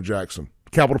good part of Jackson.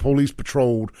 Capitol Police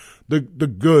patrolled the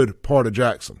good part of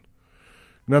Jackson.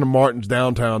 Down to Martin's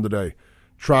downtown today.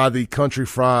 Try the country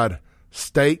fried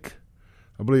steak.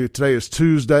 I believe today is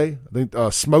Tuesday. I think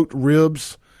smoked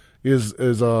ribs is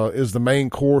the main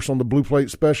course on the Blue Plate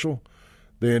special.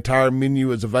 The entire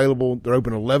menu is available. They're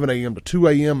open 11 a.m. to 2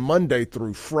 a.m. Monday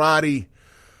through Friday.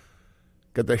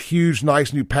 Got the huge,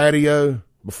 nice new patio.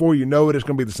 Before you know it, it's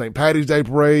going to be the St. Patty's Day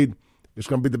Parade. It's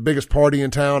going to be the biggest party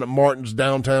in town at Martin's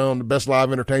downtown, the best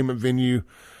live entertainment venue.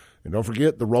 And don't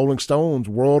forget, the Rolling Stones,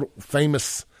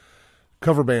 world-famous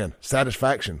cover band,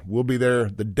 Satisfaction, will be there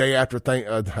the day after,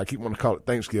 I keep wanting to call it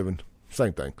Thanksgiving.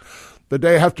 Same thing. The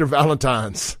day after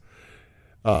Valentine's,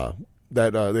 the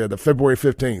February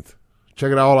 15th.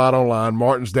 Check it all out online.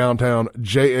 Martin's Downtown,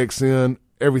 JXN.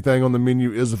 Everything on the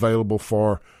menu is available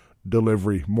for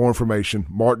delivery. More information,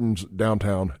 Martin's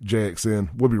Downtown, JXN.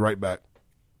 We'll be right back.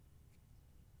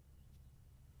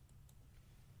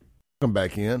 Come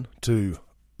back in to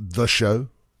the show,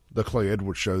 the Clay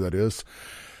Edwards Show, that is.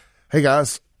 Hey,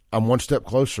 guys, I'm one step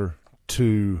closer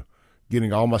to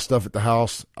getting all my stuff at the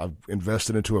house. I've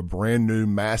invested into a brand new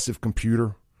massive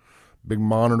computer, big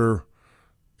monitor,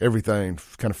 everything,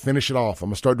 kind of finish it off. I'm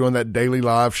going to start doing that daily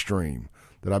live stream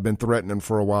that I've been threatening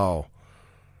for a while.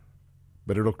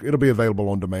 But it'll be available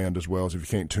on demand as well as if you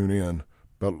can't tune in.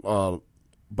 But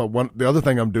the other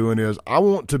thing I'm doing is I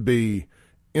want to be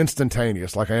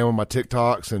instantaneous, like I am on my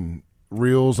TikToks and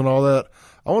Reels and all that.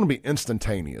 I want to be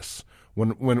instantaneous.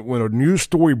 When a news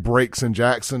story breaks in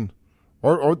Jackson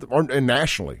or and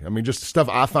nationally, I mean, just stuff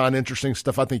I find interesting,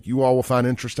 stuff I think you all will find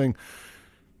interesting,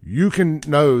 you can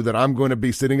know that I'm going to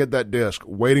be sitting at that desk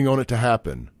waiting on it to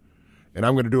happen, and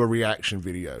I'm going to do a reaction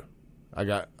video. I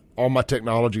got all my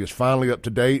technology is finally up to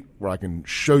date where I can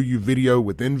show you video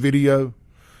within video,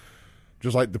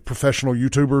 just like the professional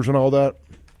YouTubers and all that.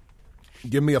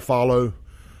 Give me a follow,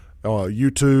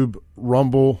 YouTube,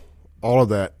 Rumble, all of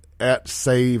that, at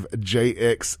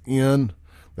SaveJXN.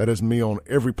 That is me on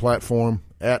every platform,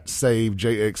 at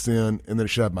SaveJXN, and then it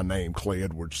should have my name, Clay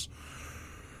Edwards.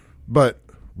 But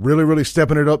really, really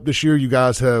stepping it up this year. You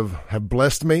guys have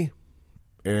blessed me,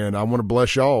 and I want to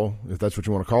bless y'all, if that's what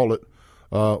you want to call it,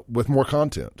 with more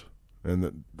content.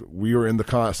 And we are in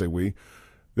the I say we.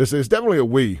 This is definitely a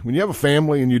we. When you have a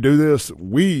family and you do this,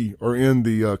 we are in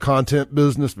the content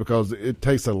business because it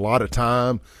takes a lot of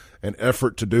time and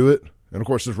effort to do it. And, of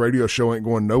course, this radio show ain't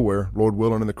going nowhere. Lord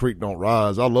willing, and the creek don't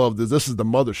rise. I love this. This is the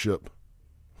mothership.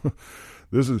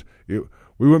 We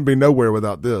wouldn't be nowhere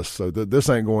without this. So this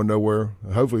ain't going nowhere.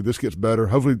 Hopefully this gets better.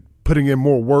 Hopefully putting in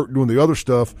more work doing the other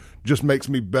stuff just makes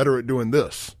me better at doing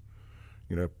this.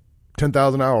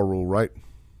 10,000 hour rule, right?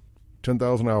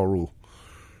 10,000 hour rule.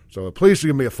 So please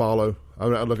give me a follow. I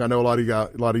know a lot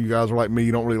of you guys are like me.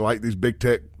 You don't really like these big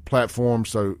tech platforms.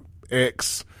 So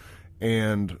X,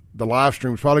 And the live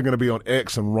stream is probably going to be on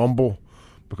X and Rumble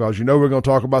because we're going to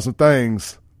talk about some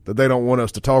things that they don't want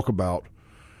us to talk about.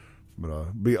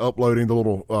 But be uploading the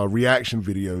little reaction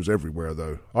videos everywhere,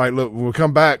 though. All right, look, when we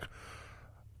come back,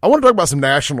 I want to talk about some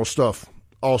national stuff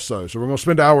also. So we're going to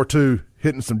spend an hour or two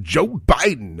hitting some Joe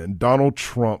Biden and Donald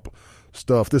Trump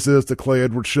stuff. This is the Clay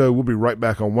Edwards Show. We'll be right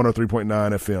back on 103.9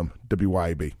 FM,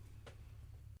 WYAB.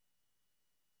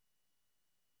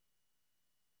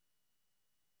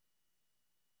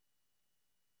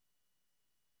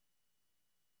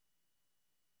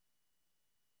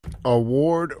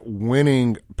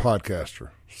 Award-winning podcaster.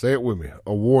 Say it with me.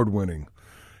 Award-winning.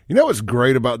 You know what's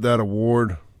great about that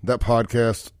award, that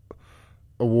podcast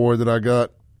award that I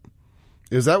got,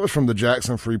 is that was from the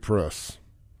Jackson Free Press.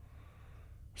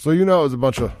 So it was a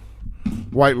bunch of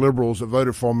white liberals that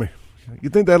voted for me. You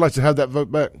think they'd like to have that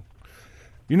vote back?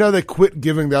 They quit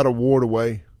giving that award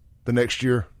away the next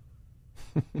year.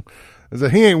 I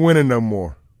said, he ain't winning no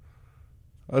more.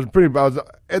 At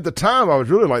the time, I was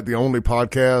really like the only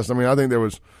podcast. I mean, I think there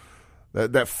was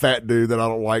that fat dude that I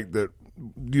don't like that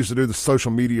used to do the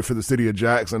social media for the city of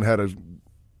Jackson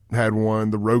had one,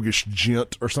 the Roguish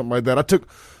Gent or something like that. I took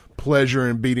pleasure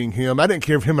in beating him. I didn't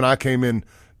care if him and I came in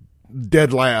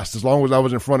dead last. As long as I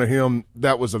was in front of him,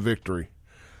 that was a victory.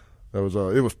 We'll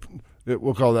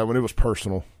call that one. It was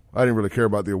personal. I didn't really care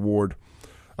about the award.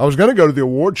 I was going to go to the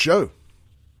award show.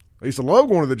 I used to love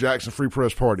going to the Jackson Free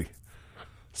Press party.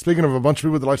 Speaking of a bunch of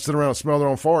people that like to sit around and smell their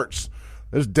own farts,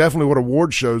 that's definitely what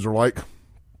award shows are like.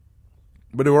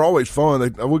 But they were always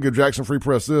fun. I would give Jackson Free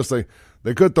Press this. They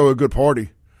could throw a good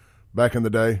party back in the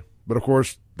day. But, of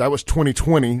course, that was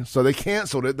 2020, so they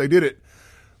canceled it. They did it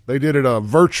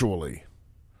virtually.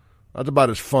 That's about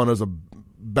as fun as a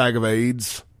bag of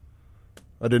AIDS.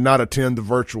 I did not attend the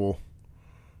virtual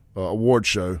award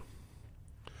show.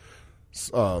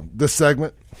 This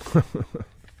segment,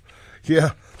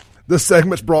 this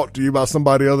segment's brought to you by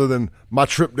somebody other than my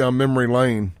trip down memory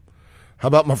lane. How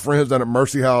about my friends down at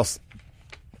Mercy House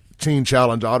Teen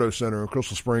Challenge Auto Center in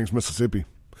Crystal Springs, Mississippi,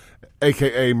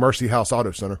 a.k.a. Mercy House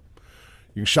Auto Center.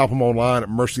 You can shop them online at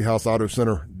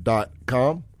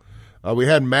mercyhouseautocenter.com. We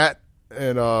had Matt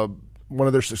and one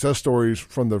of their success stories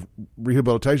from the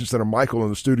rehabilitation center, Michael, in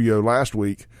the studio last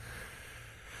week.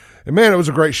 And, man, it was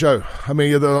a great show. I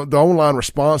mean, the online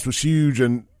response was huge,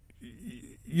 and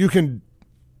you can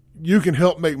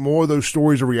help make more of those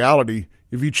stories a reality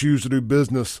if you choose to do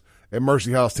business at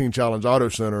Mercy House Teen Challenge Auto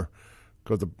Center,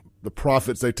 because the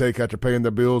profits they take after paying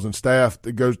their bills and staff,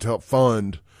 it goes to help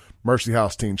fund Mercy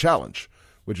House Teen Challenge,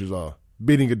 which is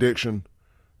beating addiction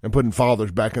and putting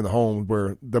fathers back in the home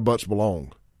where their butts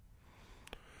belong.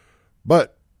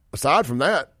 But aside from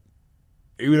that,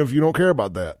 even if you don't care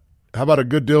about that, how about a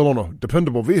good deal on a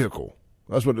dependable vehicle?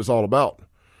 That's what it's all about.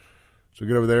 So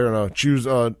get over there and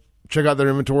check out their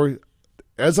inventory.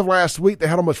 As of last week, they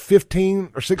had almost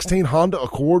 15 or 16 Honda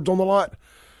Accords on the lot.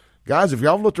 Guys, if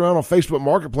y'all have looked around on Facebook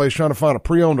Marketplace trying to find a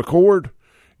pre-owned Accord,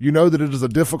 you know that it is a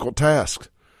difficult task.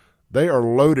 They are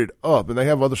loaded up, and they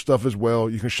have other stuff as well.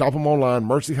 You can shop them online,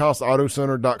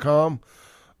 mercyhouseautocenter.com,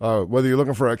 whether you're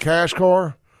looking for a cash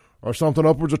car or something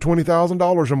upwards of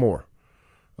 $20,000 or more.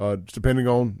 Depending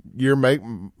on year, make,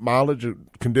 mileage,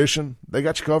 condition, they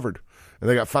got you covered. And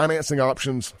they got financing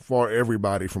options for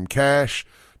everybody, from cash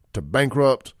to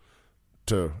bankrupt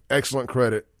to excellent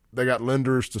credit. They got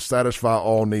lenders to satisfy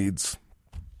all needs.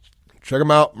 Check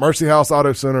them out,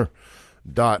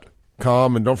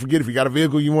 mercyhouseautocenter.com. And don't forget, if you got a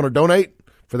vehicle you want to donate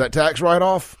for that tax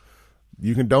write-off,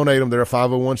 you can donate them. They're a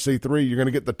 501c3. You're going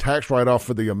to get the tax write-off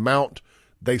for the amount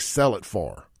they sell it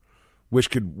for, which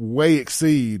could way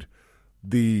exceed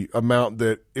the amount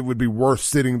that it would be worth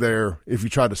sitting there if you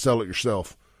tried to sell it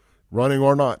yourself, running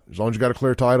or not. As long as you got a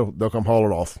clear title, they'll come haul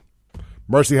it off.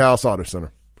 Mercy House Auto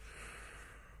Center.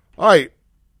 All right.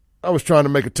 I was trying to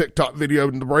make a TikTok video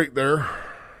in the break there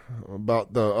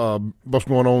about the what's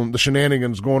going on, the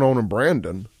shenanigans going on in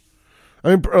Brandon.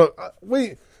 I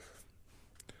mean,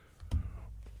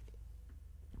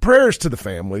 prayers to the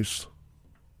families.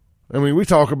 I mean, we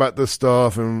talk about this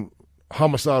stuff, and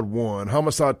homicide 1,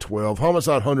 homicide 12,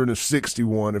 homicide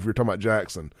 161 if you're talking about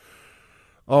Jackson.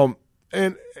 And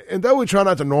though we try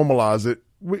not to normalize it,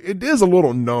 it is a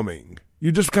little numbing.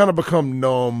 You just kind of become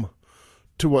numb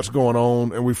to what's going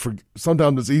on, and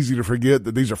sometimes it's easy to forget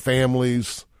that these are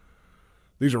families.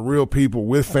 These are real people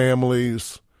with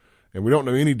families, and we don't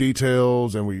know any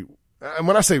details. And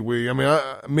when I say we, I mean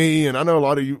me, and I know a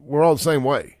lot of you, we're all the same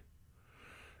way.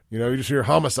 You just hear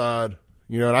homicide,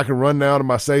 and I can run now to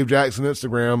my Save Jackson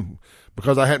Instagram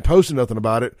because I hadn't posted nothing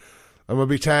about it. I'm going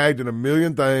to be tagged in a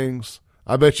million things.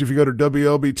 I bet you if you go to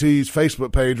WLBT's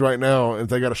Facebook page right now and if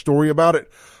they got a story about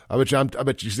it, I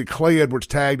bet you see Clay Edwards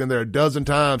tagged in there a dozen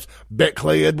times. Bet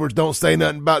Clay Edwards don't say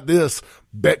nothing about this.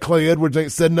 Bet Clay Edwards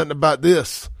ain't said nothing about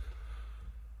this.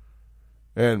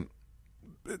 And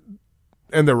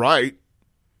they're right.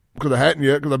 Because I hadn't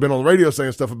yet, because I've been on the radio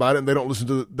saying stuff about it, and they don't listen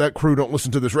to that crew don't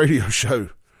listen to this radio show.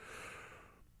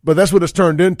 But that's what it's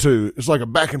turned into. It's like a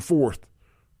back and forth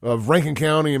of Rankin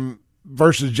County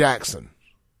versus Jackson.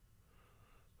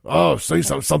 Oh, see,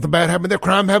 something bad happened there.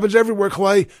 Crime happens everywhere,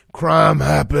 Clay. Crime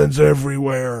happens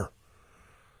everywhere.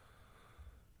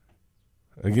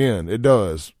 Again, it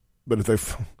does. But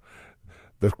if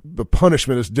the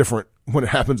punishment is different when it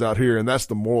happens out here, and that's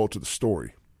the moral to the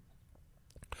story.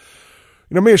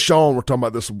 You know, me and Sean were talking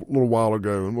about this a little while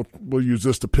ago, and we'll use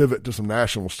this to pivot to some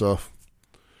national stuff.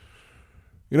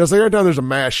 You know, it's like every time there's a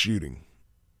mass shooting,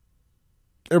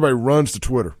 everybody runs to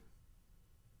Twitter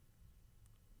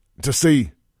to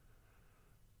see,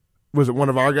 was it one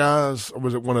of our guys or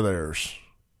was it one of theirs?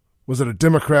 Was it a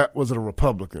Democrat? Was it a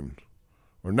Republican?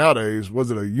 Or nowadays, was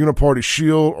it a uniparty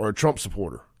shield or a Trump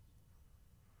supporter?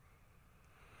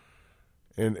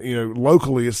 And, you know,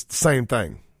 locally, it's the same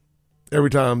thing. Every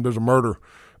time there's a murder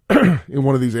in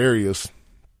one of these areas,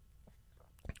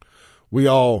 we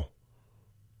all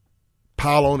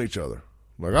pile on each other.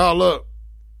 Like, oh, look,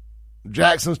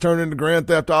 Jackson's turned into Grand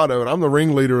Theft Auto, and I'm the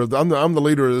ringleader I'm the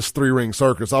leader of this 3-ring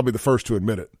circus. I'll be the first to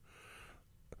admit it.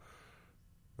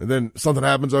 And then something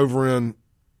happens over in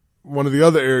one of the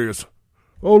other areas.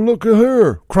 Oh, look at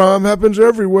here. Crime happens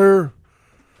everywhere.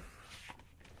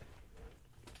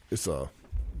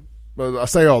 But I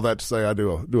say all that to say I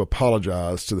do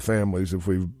apologize to the families if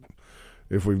we've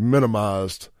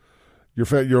minimized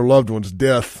your loved one's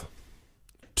death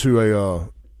to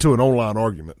an online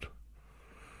argument.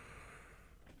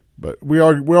 But we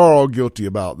are all guilty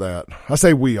about that. I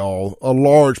say we all. A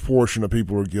large portion of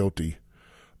people are guilty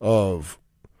of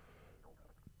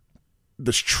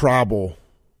this tribal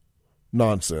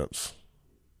nonsense.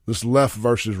 This left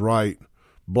versus right,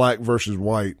 black versus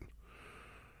white.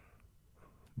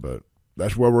 But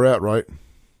that's where we're at, right?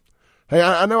 Hey,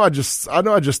 I know I just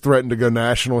threatened to go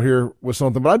national here with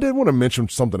something, but I did want to mention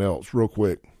something else real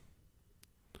quick.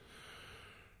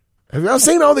 Have y'all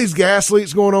seen all these gas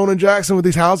leaks going on in Jackson with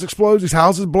these house explosions, these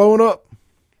houses blowing up?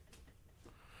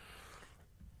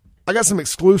 I got some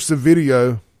exclusive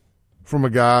video from a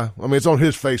guy. I mean, it's on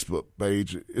his Facebook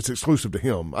page. It's exclusive to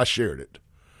him. I shared it.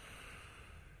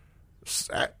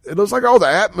 It looks like all the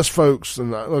Atmos folks,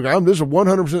 and look, this is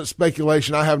 100%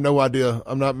 speculation. I have no idea.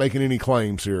 I'm not making any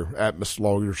claims here, Atmos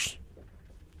lawyers.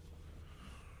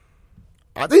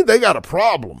 I think they got a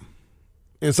problem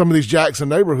in some of these Jackson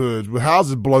neighborhoods with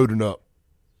houses bloating up.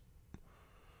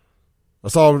 I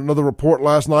saw another report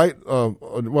last night, a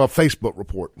Facebook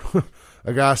report.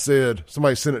 A guy said,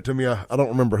 somebody sent it to me, I don't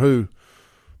remember who,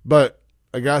 but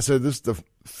a guy said this is the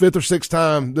 5th or 6th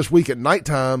time this week at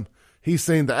nighttime he's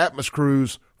seen the Atmos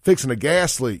crews fixing a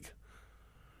gas leak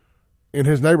in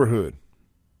his neighborhood.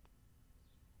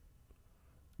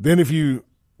 Then if you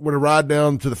were to ride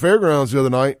down to the fairgrounds the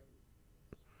other night,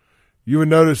 you would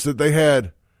notice that they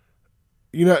had,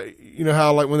 you know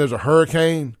how like when there's a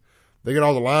hurricane, they get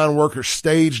all the line workers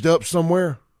staged up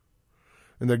somewhere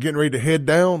and they're getting ready to head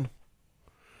down.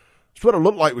 It's what it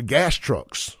looked like with gas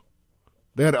trucks.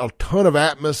 They had a ton of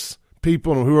Atmos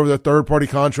people and whoever their third-party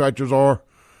contractors are,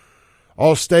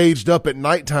 all staged up at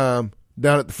nighttime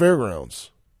down at the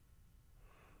fairgrounds.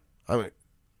 I mean,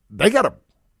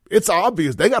 it's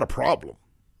obvious they got a problem.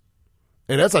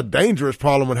 And that's a dangerous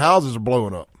problem when houses are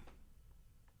blowing up.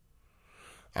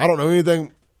 I don't know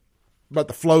anything about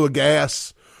the flow of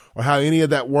gas or how any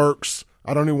of that works.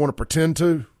 I don't even want to pretend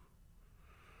to.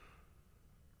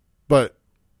 But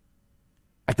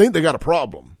I think they got a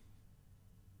problem.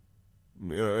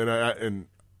 You know, and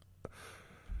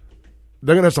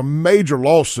they're going to have some major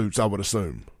lawsuits, I would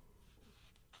assume.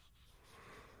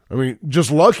 I mean,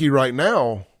 just lucky right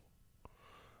now,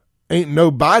 ain't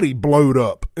nobody blowed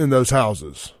up in those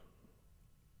houses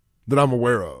that I'm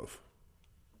aware of.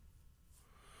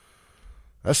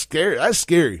 That's scary. That's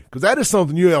scary because that is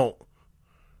something you don't,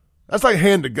 that's like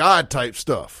hand to God type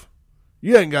stuff.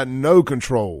 You ain't got no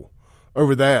control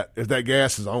over that if that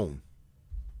gas is on.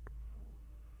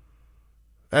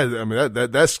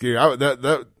 That's scary.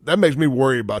 That makes me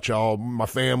worry about y'all, my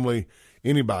family,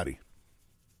 anybody.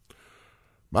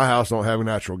 My house don't have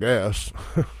natural gas.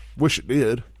 Wish it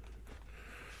did.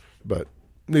 But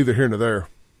neither here nor there.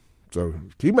 So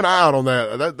keep an eye out on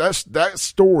that. That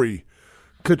story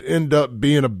could end up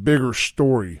being a bigger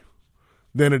story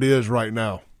than it is right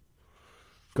now.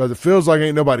 Because it feels like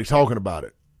ain't nobody talking about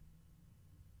it.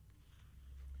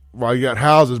 while you got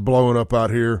houses blowing up out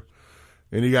here,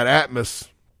 and you got Atmos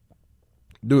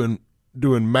doing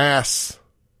mass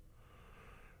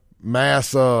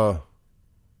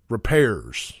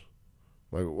repairs.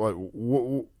 Like,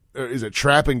 what is it?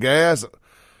 Trapping gas?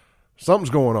 Something's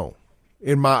going on,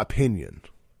 in my opinion.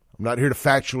 I'm not here to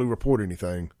factually report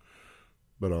anything,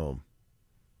 but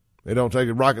it don't take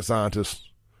a rocket scientist.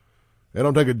 It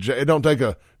don't take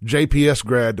a JPS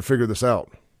grad to figure this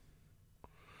out.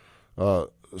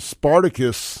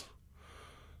 Spartacus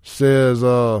says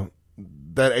that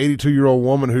 82-year-old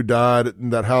woman who died in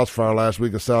that house fire last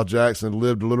week in South Jackson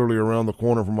lived literally around the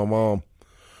corner from my mom.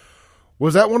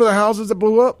 Was that one of the houses that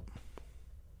blew up?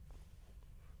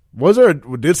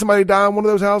 Did somebody die in one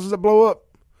of those houses that blew up?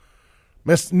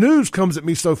 Man, news comes at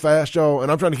me so fast, y'all,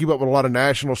 and I'm trying to keep up with a lot of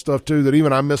national stuff too, that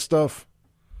even I miss stuff.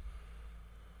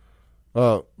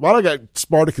 While I got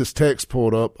Spartacus' text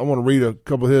pulled up, I want to read a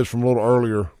couple of his from a little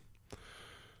earlier.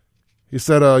 He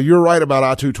said, you're right about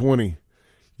I-220.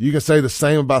 You can say the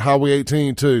same about Highway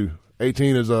 18 too.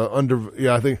 18 is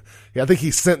I think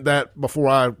he sent that before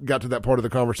I got to that part of the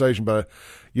conversation. But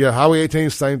yeah, Highway 18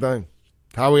 is the same thing.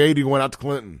 Highway 80 went out to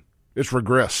Clinton. It's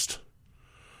regressed,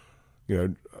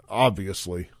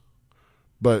 obviously.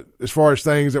 But as far as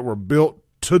things that were built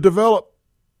to develop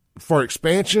for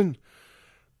expansion,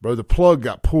 bro, the plug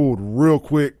got pulled real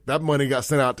quick. That money got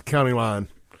sent out to county line.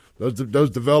 Those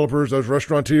developers, those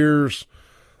restaurateurs,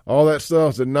 all that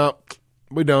stuff said, "No,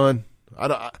 we done."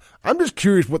 I'm just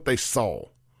curious what they saw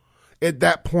at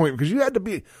that point, because you had to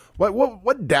be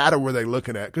what data were they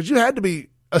looking at? Because you had to be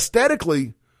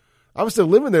aesthetically. I was still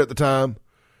living there at the time.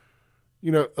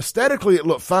 Aesthetically it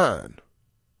looked fine.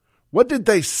 What did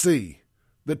they see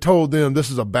that told them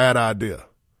this is a bad idea?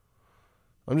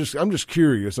 I'm just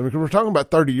curious. I mean, 'cause we're talking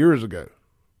about 30 years ago.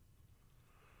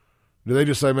 Did they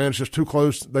just say, man, it's just too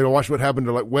close? They watched what happened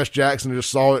to like West Jackson and just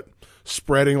saw it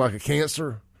spreading like a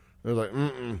cancer. They was like,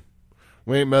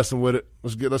 we ain't messing with it.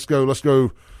 Let's go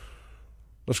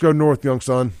north, young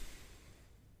son.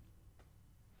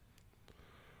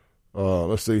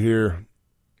 Let's see here.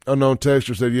 Unknown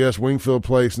texter said, yes, Wingfield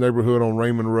Place neighborhood on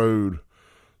Raymond Road.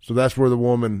 So that's where the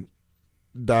woman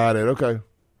died at. Okay.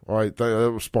 All right.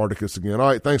 That was Spartacus again. All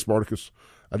right. Thanks, Spartacus.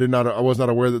 I was not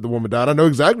aware that the woman died. I know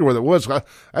exactly where that was. I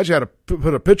actually had to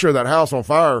put a picture of that house on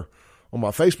fire on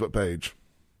my Facebook page.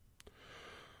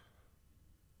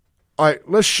 All right.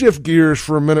 Let's shift gears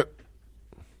for a minute.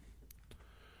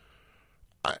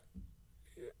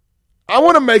 I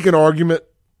want to make an argument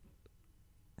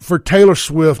for Taylor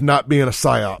Swift not being a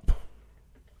psyop.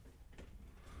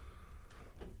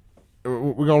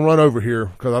 We're going to run over here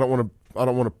because I don't want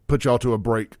to put y'all to a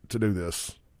break to do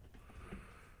this.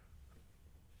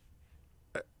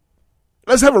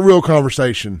 Let's have a real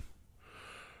conversation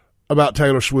about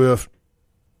Taylor Swift,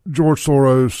 George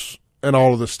Soros, and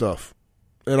all of this stuff,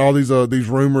 and all these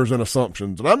rumors and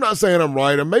assumptions. And I'm not saying I'm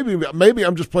right, and maybe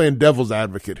I'm just playing devil's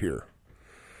advocate here.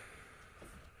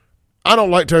 I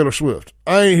don't like Taylor Swift.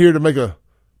 I ain't here to make a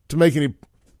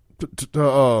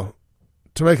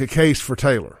case for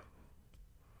Taylor.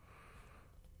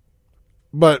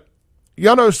 But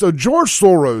y'all know, so George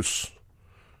Soros,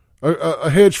 a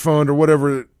hedge fund or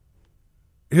whatever,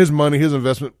 his money, his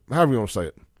investment, however you want to say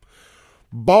it,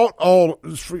 bought all,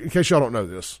 in case y'all don't know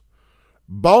this,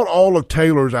 bought all of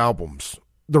Taylor's albums,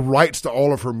 the rights to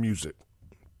all of her music,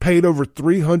 paid over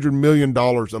 $300 million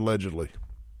allegedly.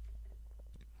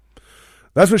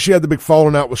 That's when she had the big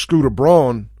falling out with Scooter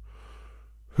Braun,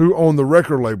 who owned the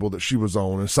record label that she was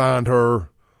on and signed her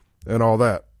and all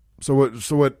that. So what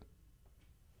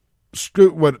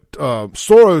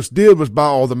Soros did was buy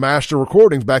all the master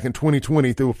recordings back in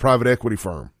 2020 through a private equity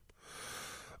firm,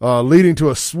 leading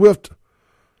Swift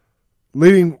to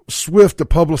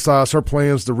publicize her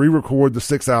plans to re-record the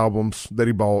 6 albums that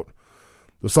he bought.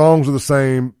 The songs are the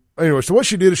same. Anyway, so what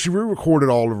she did is she re-recorded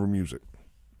all of her music.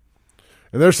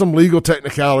 And there's some legal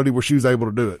technicality where she was able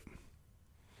to do it.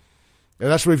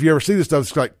 And that's why if you ever see this stuff,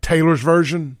 it's like Taylor's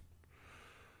version.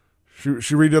 She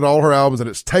redid all her albums, and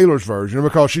it's Taylor's version. And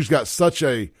because she's got such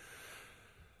a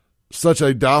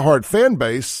diehard fan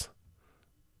base,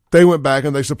 they went back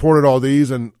and they supported all these.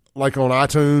 And like on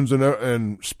iTunes and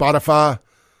Spotify,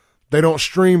 they don't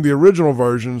stream the original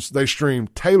versions. They stream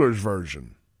Taylor's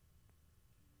version.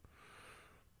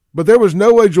 But there was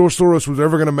no way George Soros was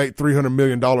ever going to make $300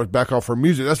 million back off her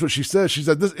music. That's what she said. She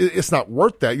said, it's not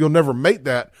worth that. You'll never make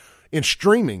that in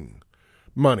streaming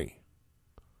money.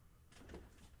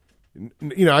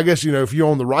 I guess, if you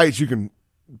own the rights, you can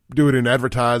do it in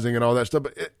advertising and all that stuff.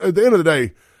 But at the end of the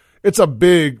day, it's a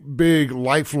big, big,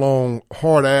 lifelong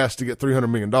hard ass to get $300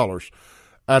 million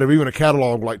out of even a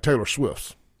catalog like Taylor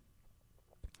Swift's.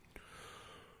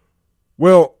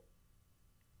 Well,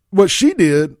 what she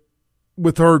did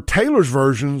with her Taylor's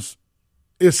versions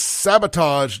is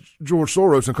sabotage George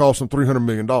Soros and cost him $300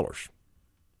 million.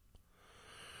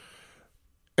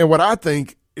 And what I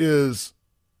think is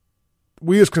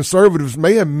we as conservatives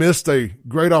may have missed a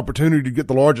great opportunity to get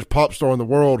the largest pop star in the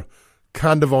world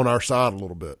kind of on our side a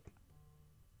little bit.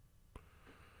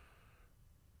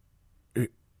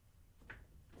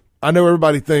 I know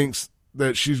everybody thinks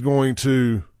that she's going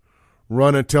to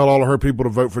run and tell all of her people to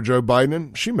vote for Joe Biden,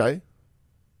 and she may.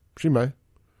 She may. I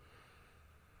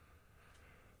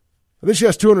think she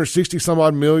has 260 some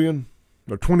odd million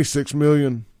or 26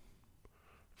 million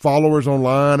followers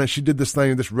online, and she did this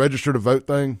thing, this register to vote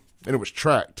thing, and it was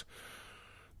tracked.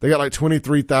 They got like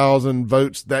 23,000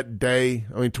 votes that day.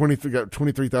 I mean,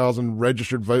 23,000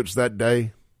 registered votes that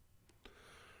day.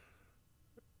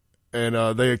 And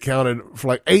they accounted for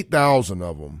like 8,000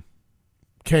 of them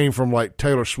came from like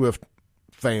Taylor Swift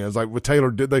fans. Like what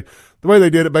Taylor did, the way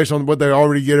they did it based on what they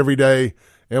already get every day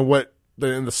and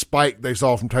the spike they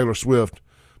saw from Taylor Swift,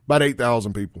 about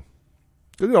 8,000 people.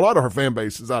 A lot of her fan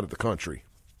base is out of the country.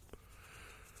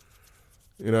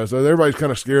 So everybody's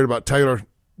kind of scared about Taylor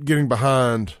getting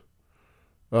behind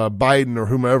Biden or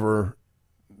whomever,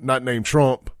 not named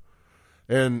Trump,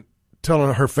 and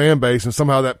telling her fan base and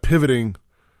somehow that pivoting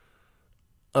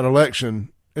an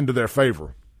election into their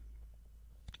favor.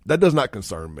 That does not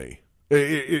concern me.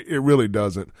 It really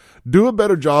doesn't. Do a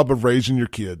better job of raising your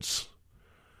kids.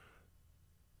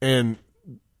 And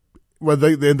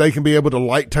they can be able to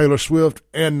like Taylor Swift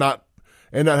and not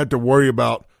have to worry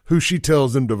about who she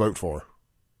tells them to vote for.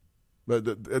 At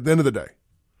the end of the day.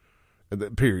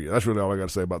 Period. That's really all I got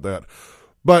to say about that.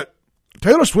 But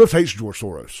Taylor Swift hates George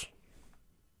Soros.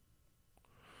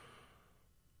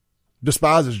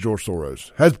 Despises George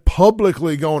Soros, has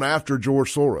publicly gone after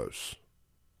George Soros.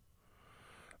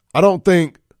 I don't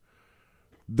think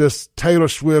this Taylor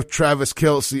Swift, Travis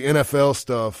Kelce, NFL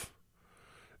stuff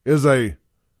is a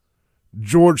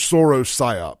George Soros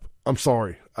psyop. I'm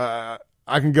sorry. I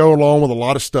can go along with a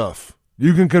lot of stuff.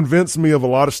 You can convince me of a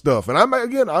lot of stuff. And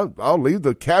I'll leave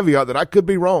the caveat that I could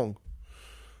be wrong.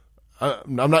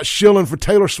 I'm not shilling for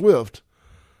Taylor Swift.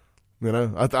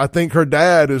 I think her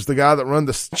dad is the guy that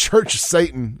runs the Church of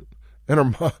Satan,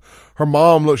 and her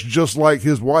mom looks just like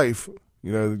his wife.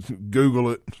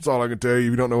 Google it. That's all I can tell you if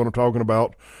you don't know what I'm talking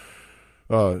about.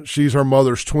 She's her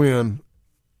mother's twin.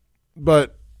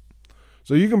 But,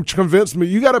 so you can convince me,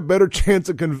 you got a better chance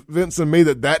of convincing me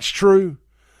that that's true,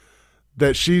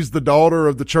 that she's the daughter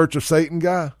of the Church of Satan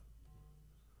guy,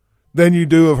 than you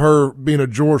do of her being a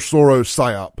George Soros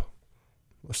psyop.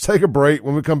 Let's take a break.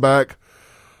 When we come back,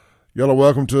 y'all are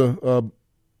welcome to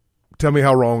tell me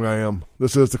how wrong I am.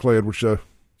 This is the Clay Edwards Show.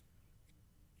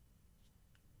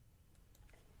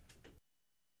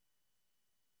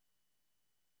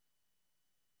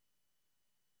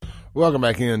 Welcome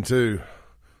back into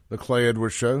the Clay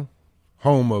Edwards Show,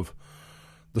 home of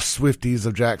the Swifties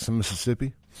of Jackson,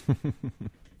 Mississippi.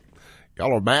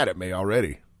 Y'all are mad at me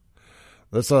already.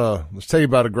 Let's tell you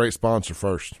about a great sponsor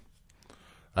first.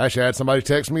 I actually had somebody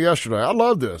text me yesterday. I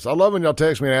love this. I love when y'all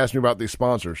text me and ask me about these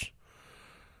sponsors.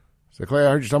 Say, Clay,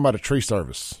 I heard you talking about a tree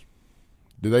service.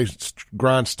 Do they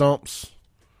grind stumps?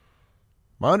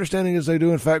 My understanding is they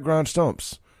do, in fact, grind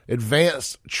stumps.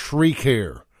 Advanced Tree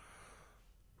Care.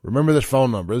 Remember this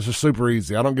phone number. This is super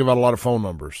easy. I don't give out a lot of phone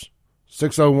numbers.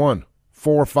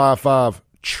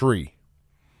 601-455-TREE.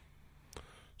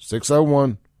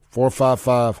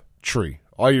 601-455-TREE.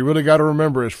 All you really got to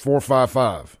remember is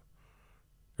 455.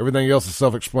 Everything else is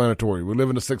self-explanatory. We live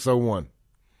in the 601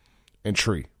 and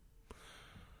tree.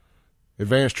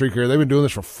 Advanced Tree Care. They've been doing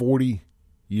this for 40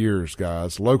 years,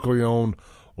 guys. Locally owned,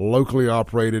 locally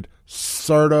operated,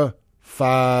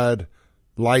 certified,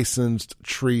 licensed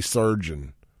tree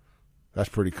surgeon. That's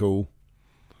pretty cool.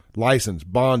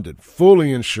 Licensed, bonded,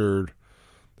 fully insured.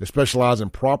 They specialize in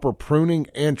proper pruning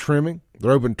and trimming.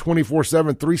 They're open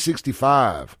 24/7,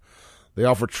 365. They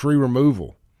offer tree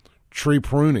removal, tree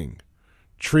pruning,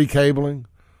 tree cabling,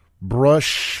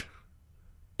 brush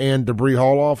and debris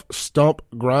haul-off, stump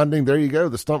grinding. There you go,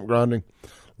 the stump grinding.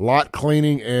 Lot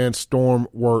cleaning and storm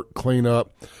work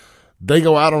cleanup. They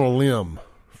go out on a limb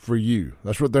for you.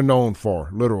 That's what they're known for,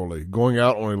 literally. Going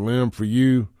out on a limb for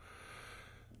you.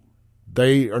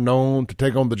 They are known to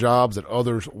take on the jobs that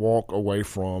others walk away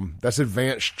from. That's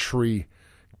Advanced Tree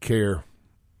Care.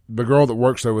 The girl that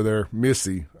works over there,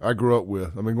 Missy, I grew up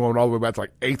with. I mean, going all the way back to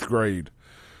like 8th grade.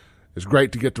 It's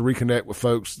great to get to reconnect with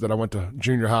folks that I went to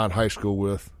junior high and high school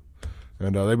with.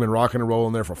 And they've been rocking and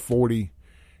rolling there for 40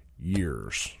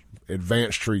 years.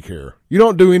 Advanced Tree Care. You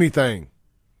don't do anything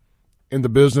in the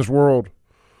business world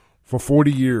for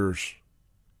 40 years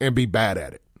and be bad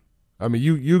at it. I mean,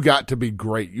 you got to be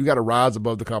great. You got to rise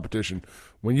above the competition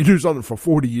when you do something for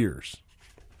 40 years.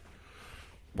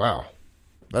 Wow.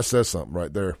 That says something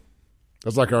right there.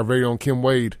 That's like our very own Kim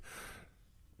Wade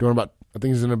doing I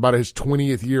think he's in about his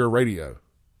 20th year of radio.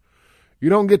 You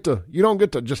don't get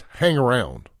to just hang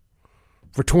around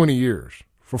for 20 years,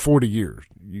 for 40 years.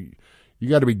 You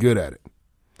got to be good at it.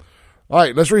 All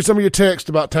right, let's read some of your text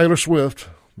about Taylor Swift.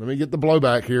 Let me get the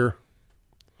blowback here.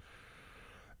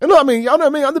 And look, I mean, y'all know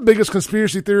me. I'm the biggest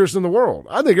conspiracy theorist in the world.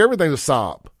 I think everything's a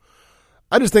psyop.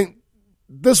 I just think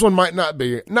this one might not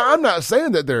be. Now, I'm not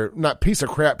saying that they're not piece of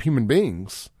crap human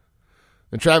beings.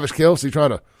 And Travis Kelce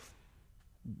trying to,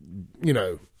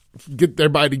 get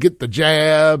everybody to get the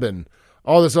jab and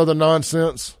all this other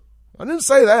nonsense. I didn't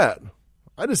say that.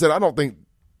 I just said I don't think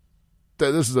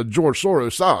that this is a George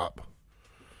Soros psyop.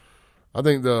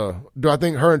 Do I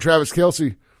think her and Travis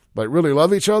Kelce really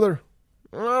love each other?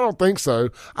 I don't think so.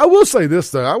 I will say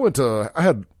this though. I went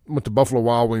to Buffalo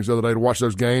Wild Wings the other day to watch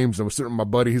those games and was sitting with my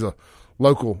buddy. He's a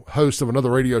local host of another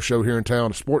radio show here in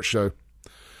town, a sports show.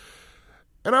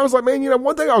 And I was like, man,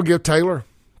 one thing I'll give Taylor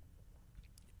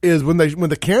is when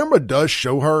the camera does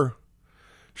show her,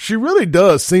 she really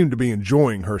does seem to be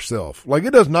enjoying herself. Like,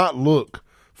 it does not look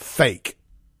fake.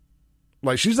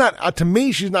 Like, she's not, to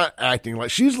me, she's not acting.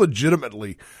 Like, she's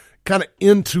legitimately kind of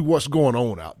into what's going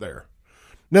on out there.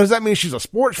 Now, does that mean she's a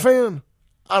sports fan?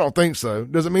 I don't think so.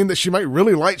 Does it mean that she might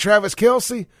really like Travis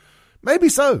Kelce? Maybe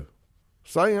so.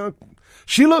 So,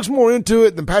 she looks more into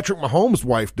it than Patrick Mahomes'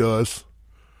 wife does.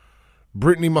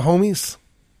 Brittany Mahomes.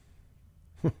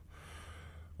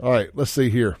 All right, let's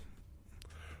see here.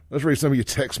 Let's read some of your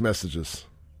text messages.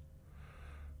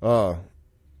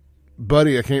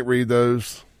 Buddy, I can't read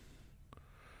those.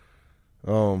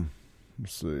 Let's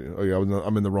see. Oh, yeah,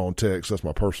 I'm in the wrong text. That's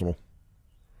my personal.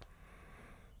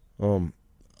 Unknown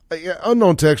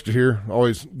texter here,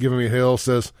 always giving me hell,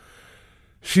 says,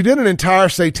 she did an entire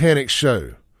satanic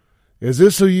show. Is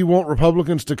this who you want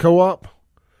Republicans to co-op?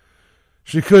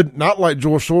 She could, not like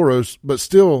George Soros, but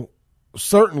still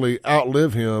certainly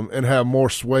outlive him and have more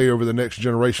sway over the next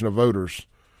generation of voters.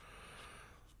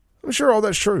 I'm sure all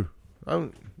that's true. I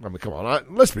mean, come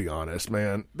on. Let's be honest,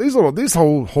 man. These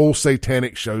whole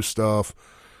satanic show stuff,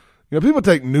 people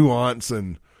take nuance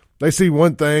and they see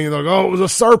one thing and they're like, oh, it was a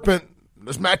serpent.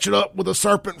 Let's match it up with a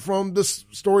serpent from this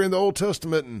story in the Old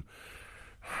Testament. And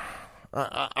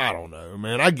I don't know,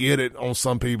 man. I get it on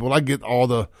some people. I get all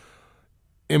the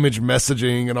image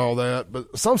messaging and all that,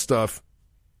 but some stuff,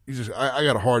 I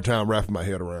got a hard time wrapping my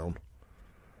head around.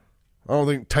 I don't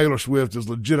think Taylor Swift is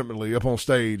legitimately up on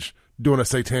stage doing a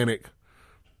satanic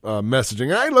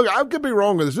messaging. Hey, look, I could be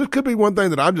wrong with this. This could be one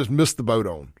thing that I just missed the boat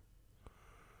on.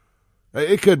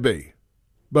 It could be.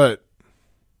 But,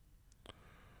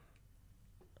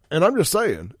 and I'm just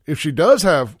saying, if she does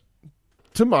have,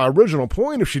 to my original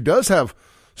point, if she does have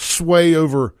sway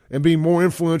over and be more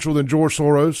influential than George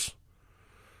Soros,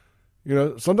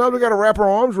 sometimes we got to wrap our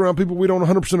arms around people we don't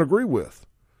 100% agree with.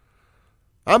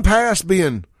 I'm past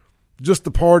being just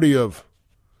the party of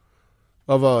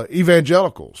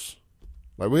evangelicals.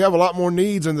 Like, we have a lot more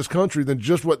needs in this country than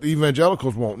just what the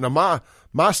evangelicals want. Now,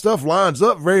 my stuff lines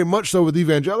up very much so with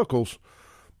evangelicals,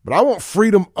 but I want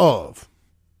freedom of.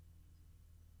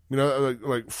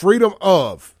 Like freedom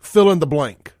of, fill in the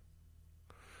blank.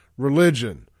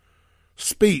 Religion,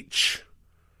 speech,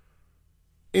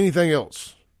 anything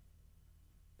else.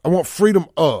 I want freedom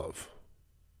of.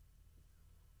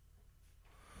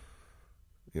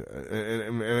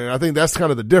 And I think that's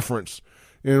kind of the difference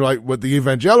in like what the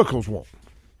evangelicals want.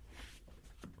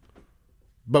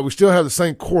 But we still have the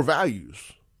same core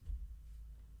values.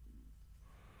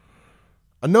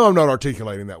 I know I'm not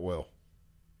articulating that well.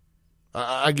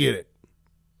 I get it.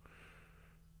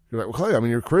 You're like, well, Clay,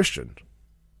 you're a Christian.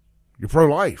 You're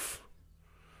pro-life.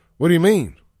 What do you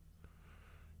mean?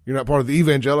 You're not part of the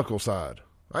evangelical side.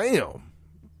 I am.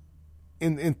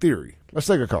 In theory. Let's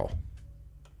take a call.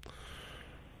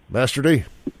 Master D.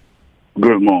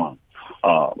 Good morning.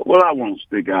 What I want to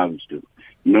stick out is the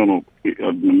mental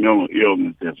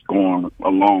illness that's going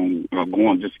around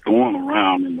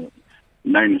in the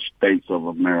United States of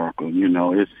America.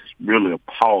 It's really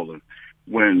appalling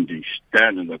when the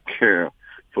standard of care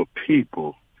for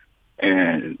people,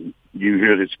 and you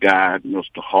hear this guy,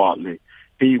 Mr. Hartley,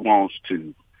 he wants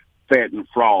to fatten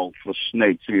frogs for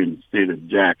snakes here in the city of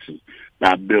Jackson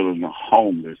by building a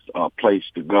homeless place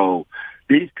to go.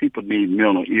 These people need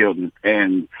mental illness,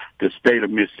 and the state of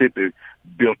Mississippi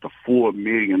built a $4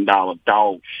 million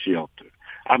dog shelter.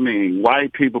 I mean,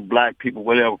 white people, black people,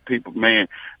 whatever people, man,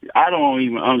 I don't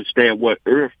even understand what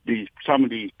earth some of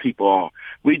these people are.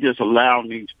 We just allow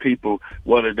these people,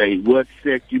 what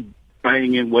sex you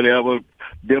banging, whatever,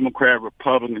 Democrat,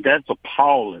 Republican, that's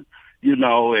appalling. You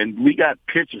know, and we got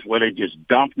pictures where they just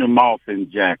dumped them off in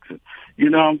Jackson.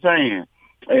 You know what I'm saying?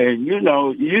 And, you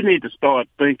know, you need to start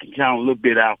thinking kind of a little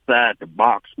bit outside the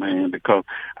box, man, because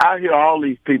I hear all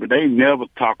these people, they never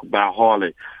talk about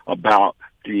hardly about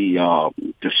the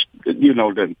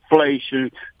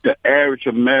inflation, the average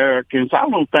Americans. I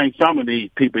don't think some of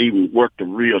these people even work the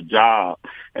real job.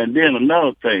 And then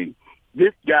another thing,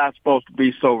 this guy's supposed to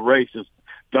be so racist,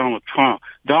 Donald Trump.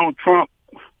 Donald Trump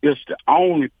is the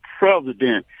only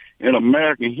president in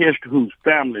American history whose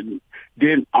family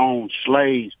didn't own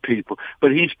slaves, people,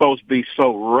 but he's supposed to be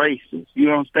so racist.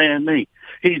 You understand me?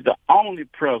 He's the only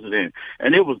president,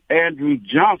 and it was Andrew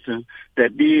Johnson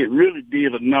that really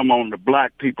did a number on the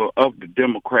black people of the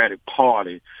Democratic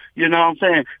Party. You know what I'm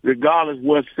saying? Regardless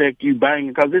what sect you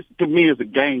banging, because this to me is a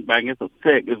gang bang. It's a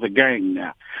sect. It's a gang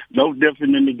now. No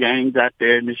different than the gangs out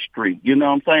there in the street. You know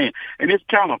what I'm saying? And it's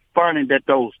kind of funny that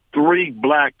those 3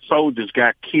 black soldiers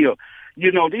got killed.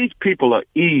 You know, these people are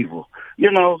evil.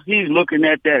 You know, he's looking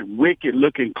at that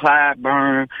wicked-looking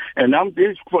Clyburn, and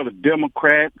this for the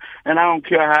Democrats, and I don't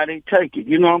care how they take it.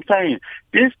 You know what I'm saying?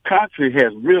 This country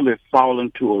has really fallen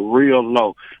to a real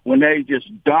low when they just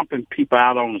dumping people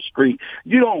out on the street.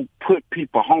 You don't put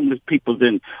homeless people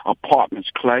in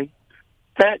apartments, Clay.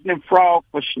 Fattening frog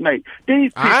for snake.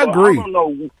 These people, I agree. I don't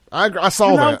know. I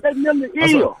saw that. They're mentally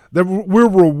ill. We're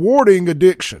rewarding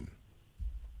addiction.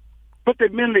 But they're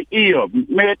mentally ill,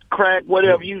 meth, crack,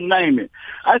 whatever, you name it.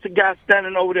 That's a guy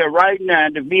standing over there right now,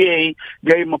 and the VA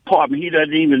gave him an apartment he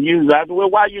doesn't even use. I said, well,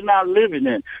 why you not living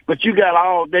in? But you got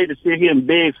all day to sit here and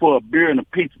beg for a beer and a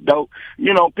piece of dope.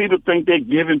 You know, people think they're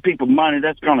giving people money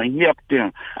that's going to help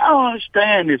them. I don't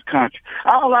understand this country.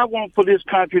 All I want for this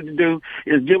country to do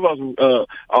is give us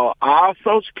our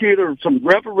Social Security or some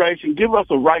reparation, give us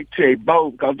a right to a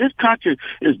vote, because this country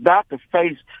is about to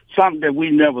face something that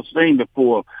we never seen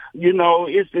before. You know,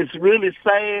 it's really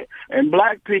sad. And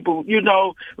black people, you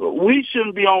know, we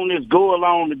shouldn't be on this go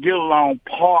along to get along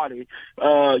party.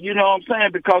 You know what I'm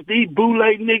saying? Because these boule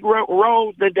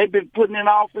Negroes that they've been putting in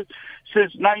office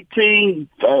since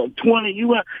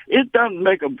 1920, it doesn't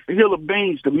make a hill of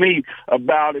beans to me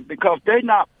about it, because they're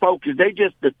not focused. They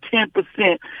just the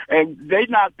 10%, and they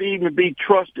not even be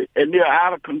trusted, and they're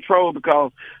out of control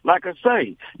because, like I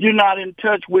say, you're not in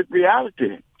touch with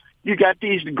reality. You got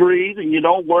these degrees and you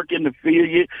don't work in the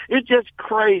field. It's just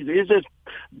crazy. It's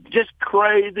just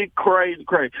crazy.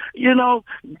 You know,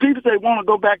 people say want to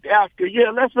go back to Africa.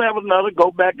 Yeah, let's have another go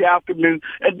back to Africa.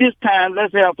 And this time,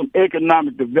 let's have some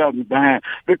economic development behind,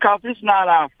 because it's not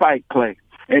our fight, Clay.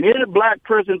 And any black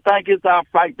person think it's our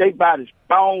fight, they about as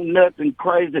stone nuts and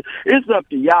crazy. It's up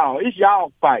to y'all. It's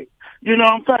y'all fight. You know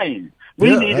what I'm saying?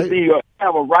 We need to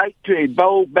have a right to a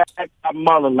bold back our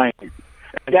motherland.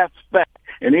 That's fact.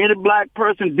 And any black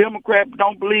person, Democrat,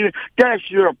 don't believe it, that's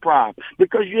your problem.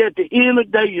 Because you at the end of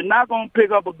the day, you're not going to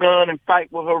pick up a gun and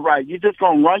fight with her right. You're just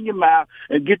going to run your mouth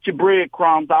and get your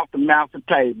breadcrumbs off the mouth of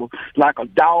the table like a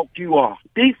dog you are.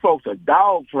 These folks are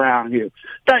dogs around here.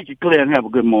 Thank you, Claire, and have a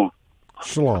good morning.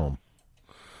 Shalom.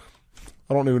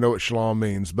 I don't even know what shalom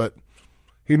means, but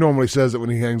he normally says it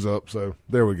when he hangs up, so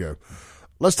there we go.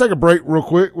 Let's take a break real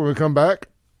quick when we come back.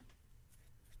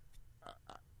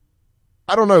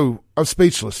 I don't know. I'm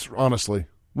speechless, honestly.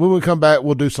 When we come back,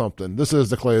 we'll do something. This is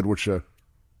the Clay Edwards Show.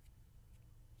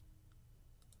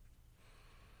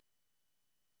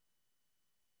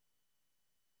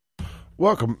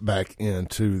 Welcome back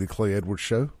into the Clay Edwards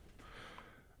Show.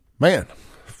 Man,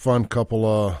 fun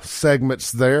couple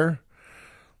segments there.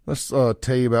 Let's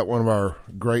tell you about one of our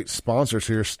great sponsors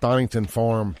here, Stonington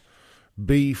Farm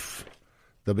Beef.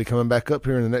 They'll be coming back up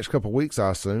here in the next couple of weeks,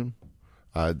 I assume.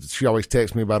 She always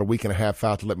texts me about a week and a half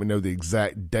out to let me know the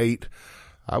exact date.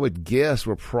 I would guess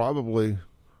we're probably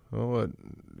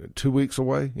 2 weeks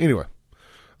away. Anyway,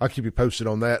 I'll keep you posted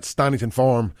on that. Stonington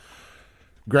Farm,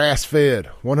 grass-fed,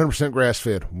 100%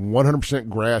 grass-fed, 100%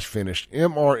 grass-finished,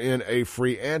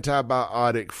 mRNA-free,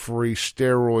 antibiotic-free,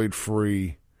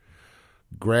 steroid-free,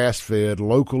 grass-fed,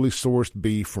 locally sourced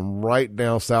beef from right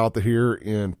down south of here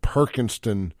in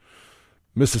Perkinston,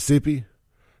 Mississippi.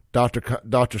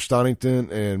 Dr.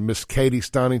 Stonington and Miss Katie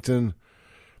Stonington,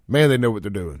 man, they know what they're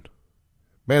doing.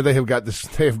 Man, they have got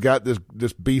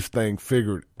this beef thing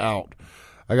figured out.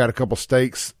 I got a couple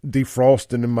steaks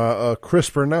defrosting in my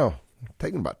crisper now.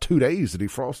 Taking about 2 days to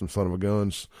defrost them son of a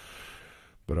guns.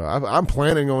 But I'm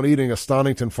planning on eating a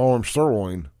Stonington Farm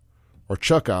sirloin or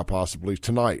chuck eye possibly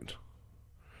tonight.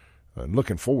 and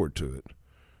looking forward to it.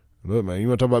 Look, man, you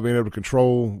want to talk about being able to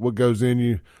control what goes in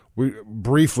you? We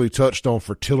briefly touched on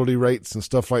fertility rates and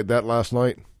stuff like that last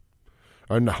night.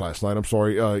 Or not last night, I'm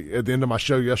sorry. At the end of my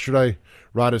show yesterday,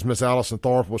 right as Miss Allison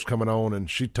Thorpe was coming on, and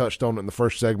she touched on it in the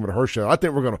first segment of her show. I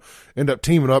think we're going to end up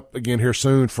teaming up again here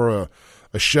soon for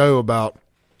a show about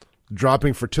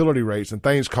dropping fertility rates and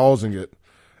things causing it.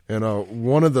 And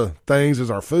one of the things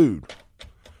is our food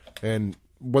and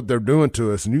what they're doing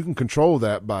to us. And you can control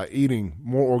that by eating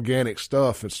more organic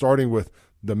stuff and starting with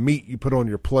the meat you put on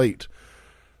your plate.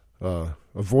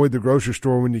 Avoid the grocery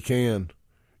store when you can.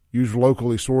 Use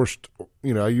locally sourced,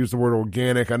 I use the word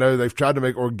organic. I know they've tried to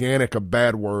make organic a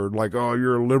bad word, like, oh,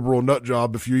 you're a liberal nut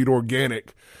job if you eat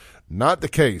organic. Not the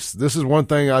case. This is one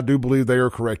thing I do believe they are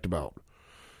correct about.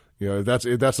 If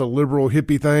that's a liberal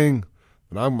hippie thing,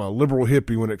 then I'm a liberal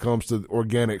hippie when it comes to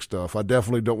organic stuff. I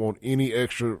definitely don't want any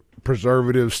extra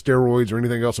preservatives, steroids, or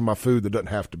anything else in my food that doesn't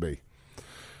have to be.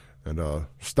 And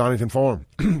Stonington Farm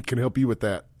can help you with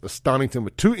that. The Stonington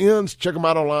with 2 N's. Check them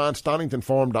out online,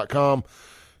 stoningtonfarm.com.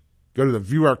 Go to the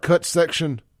View Our Cuts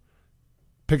section.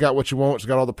 Pick out what you want. It's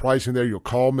got all the pricing there. You'll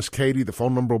call Miss Katie. The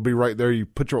phone number will be right there. You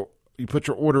put your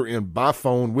order in by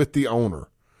phone with the owner.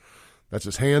 That's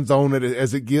as hands-on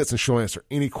as it gets, and she'll answer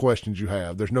any questions you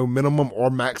have. There's no minimum or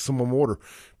maximum order.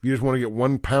 If you just want to get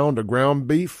 1 pound of ground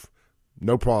beef,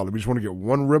 no problem. If you just want to get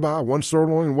 1 ribeye, 1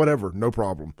 sirloin, whatever, no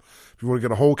problem. If you want to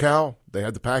get a whole cow, they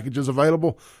have the packages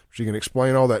available. She can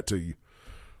explain all that to you.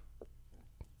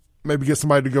 Maybe get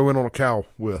somebody to go in on a cow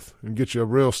with and get you a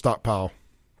real stockpile.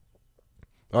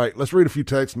 All right, let's read a few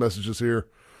text messages here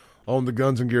on the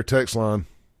Guns and Gear text line.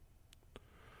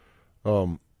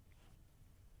 Let's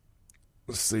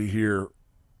see here.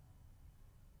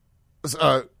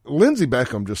 Lindsey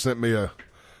Beckham just sent me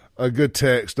a good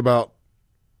text about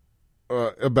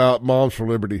Moms for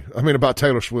Liberty. About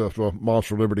Taylor Swift. Well, Moms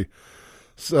for Liberty.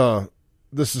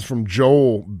 This is from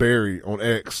Joel Berry on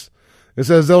X. It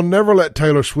says they'll never let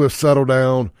Taylor Swift settle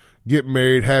down, get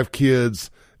married, have kids,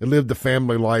 and live the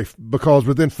family life because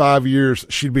within 5 years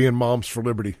she'd be in Moms for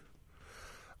Liberty.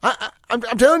 I'm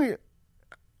telling you,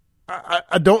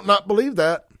 I don't not believe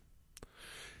that.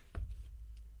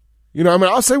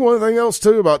 I'll say one thing else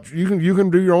too about you can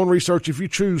do your own research if you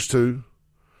choose to.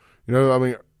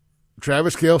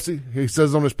 Travis Kelce, he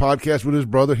says on his podcast with his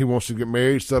brother, he wants to get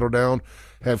married, settle down,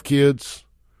 have kids.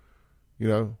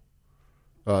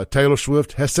 Taylor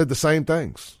Swift has said the same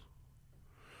things.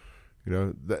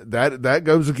 That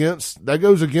goes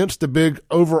against the big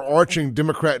overarching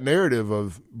Democrat narrative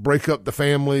of break up the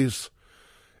families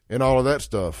and all of that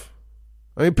stuff.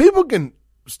 People can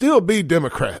still be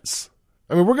Democrats.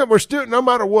 We're still, no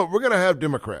matter what, we're going to have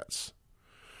Democrats.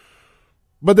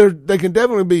 But they can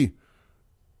definitely be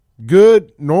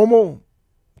good, normal,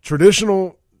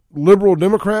 traditional, liberal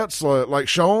Democrats like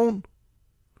Sean,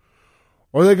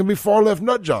 or they can be far left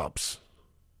nut jobs.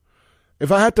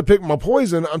 If I had to pick my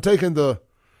poison, I'm taking they're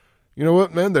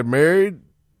married,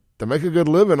 they make a good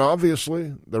living,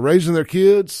 obviously. They're raising their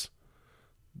kids.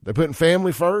 They're putting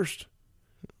family first.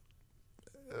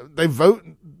 They vote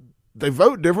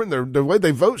different. The way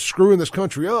they vote screwing this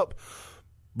country up.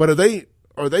 But are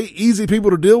they easy people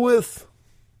to deal with?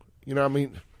 You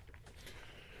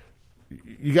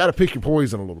got to pick your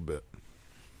poison a little bit.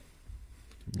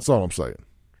 That's all I'm saying.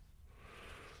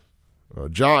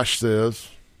 Josh says,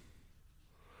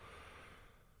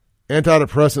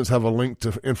 antidepressants have a link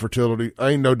to infertility.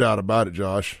 Ain't no doubt about it,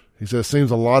 Josh. He says, seems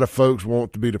a lot of folks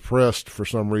want to be depressed for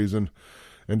some reason,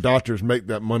 and doctors make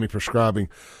that money prescribing.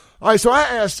 All right, so I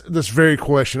asked this very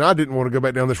question. I didn't want to go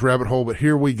back down this rabbit hole, but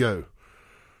here we go.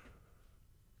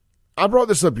 I brought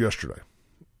this up yesterday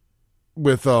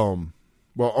with, on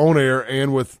air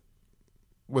and with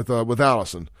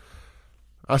Allison.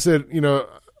 I said,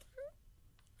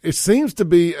 it seems to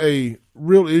be a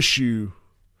real issue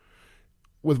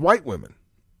with white women,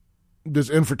 this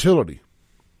infertility.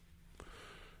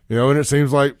 And it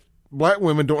seems like black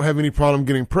women don't have any problem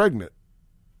getting pregnant.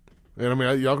 And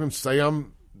y'all can say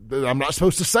I'm not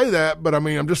supposed to say that, but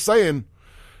I'm just saying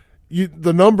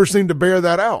the numbers seem to bear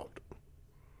that out.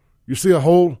 You see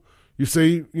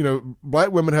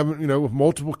black women having, with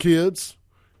multiple kids,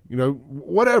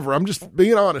 whatever. I'm just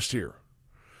being honest here.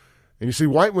 And you see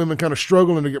white women kind of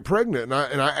struggling to get pregnant.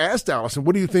 And I asked Allison,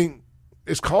 what do you think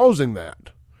is causing that?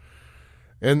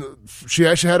 And she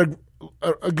actually had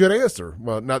a good answer.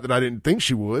 Well, not that I didn't think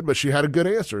she would, but she had a good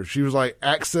answer. She was like,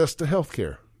 access to health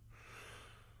care.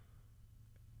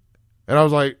 And I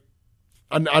was like,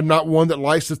 I'm not one that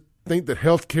likes to think that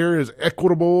health care is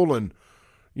equitable and,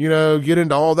 get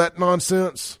into all that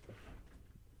nonsense.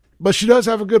 But she does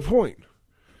have a good point.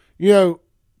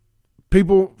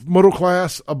 people, middle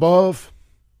class, above,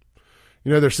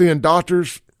 they're seeing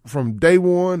doctors from day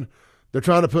one. They're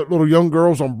trying to put little young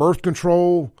girls on birth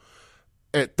control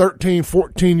at 13,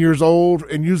 14 years old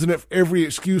and using it for every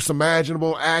excuse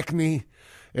imaginable, acne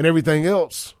and everything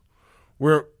else,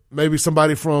 where maybe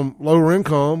somebody from lower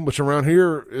income, which around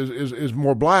here is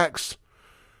more blacks,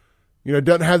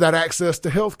 doesn't have that access to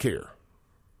health care.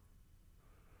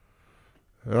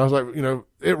 And I was like,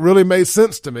 it really made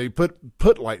sense to me,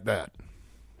 put like that.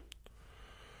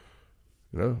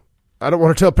 I don't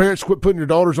want to tell parents quit putting your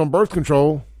daughters on birth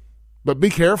control, but be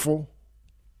careful.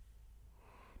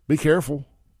 Be careful.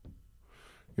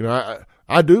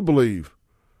 I do believe,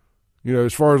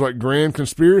 as far as like grand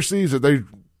conspiracies, that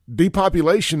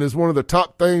depopulation is one of the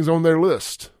top things on their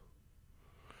list.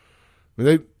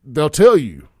 They'll tell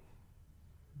you.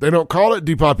 They don't call it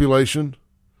depopulation.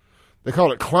 They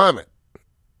call it climate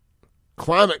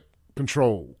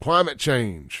control, climate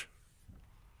change.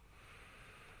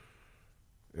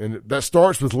 And that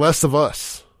starts with less of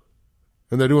us.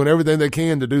 And they're doing everything they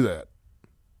can to do that.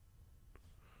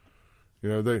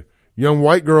 The young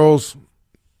white girls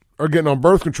are getting on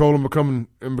birth control and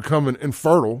becoming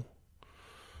infertile.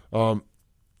 What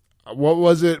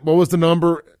was it? What was the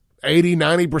number? 80,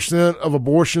 90% of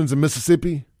abortions in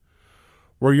Mississippi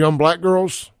were young black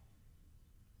girls.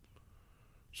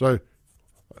 So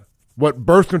what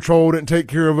birth control didn't take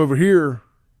care of over here,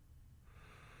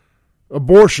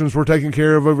 abortions were taken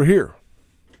care of over here.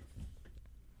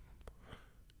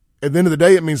 At the end of the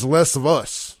day, it means less of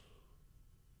us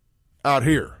out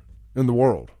here in the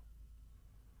world.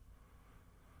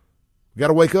 We got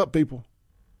to wake up, people.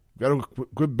 We got to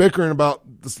quit bickering about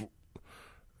this.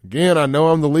 Again, I know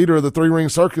I'm the leader of the three-ring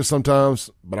circus sometimes,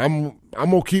 but I'm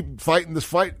going to keep fighting this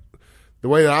fight the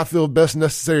way that I feel best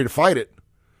necessary to fight it.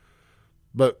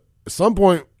 But at some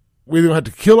point, we either have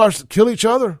to kill each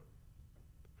other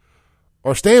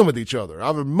or stand with each other.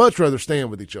 I would much rather stand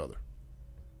with each other.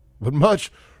 But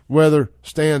much rather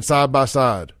stand side by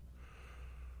side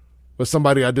with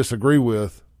somebody I disagree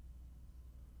with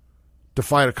to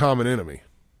fight a common enemy.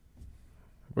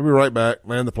 We'll be right back.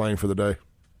 Land the plane for the day.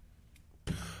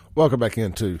 Welcome back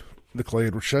into the Clay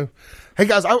Edwards Show. Hey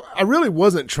guys, I really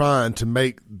wasn't trying to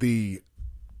make the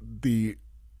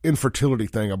infertility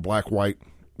thing a black-white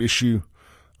issue.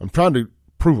 I'm trying to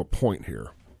prove a point here.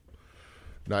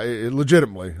 Now,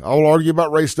 legitimately, I'll argue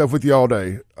about race stuff with you all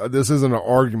day. This isn't an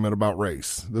argument about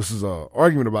race. This is an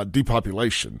argument about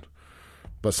depopulation.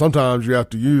 But sometimes you have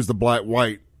to use the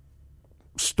black-white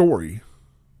story,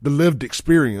 the lived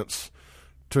experience,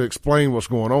 to explain what's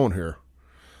going on here.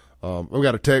 We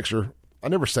got a texter. I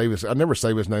never save his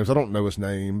name, so I don't know his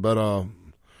name, but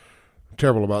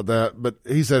terrible about that. But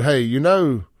he said, hey,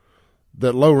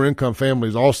 that lower income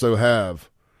families also have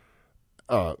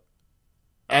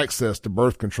access to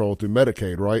birth control through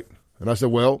Medicaid, right? And I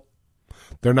said, well,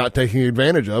 they're not taking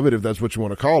advantage of it, if that's what you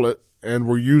want to call it, and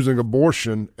we're using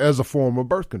abortion as a form of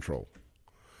birth control.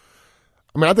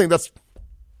 I mean, I think that's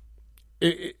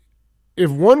if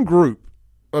one group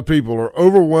of people are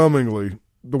overwhelmingly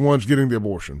the ones getting the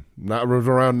abortion, it was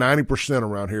around 90%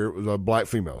 around here, it was black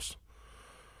females.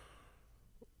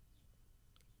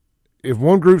 If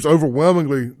one group's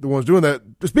overwhelmingly the ones doing that,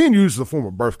 it's being used as a form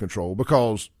of birth control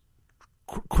because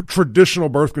traditional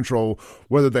birth control,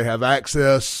 whether they have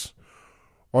access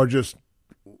or just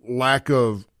lack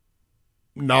of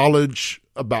knowledge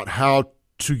about how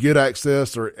to get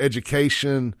access or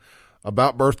education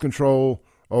about birth control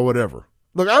or whatever.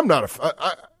 Look, I'm not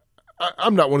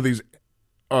one of these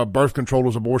birth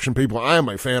controllers, abortion people. I am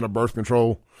a fan of birth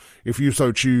control if you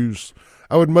so choose.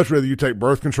 I would much rather you take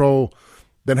birth control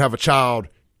than have a child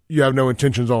you have no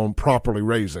intentions on properly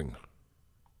raising.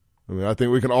 I mean, I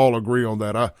think we can all agree on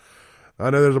that. I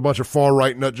know there's a bunch of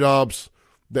far-right nut jobs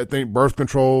that think birth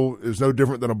control is no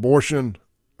different than abortion.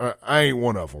 I ain't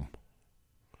one of them.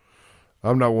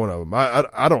 I'm not one of them.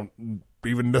 I don't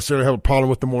even necessarily have a problem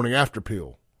with the morning after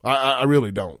pill. I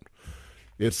really don't.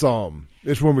 It's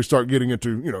when we start getting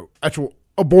into, actual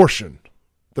abortion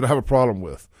that I have a problem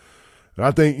with. And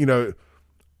I think,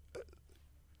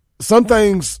 some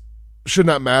things should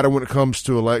not matter when it comes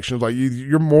to elections. Like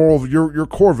your moral, your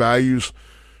core values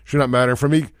should not matter. For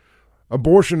me,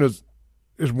 abortion is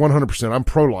 100%. I'm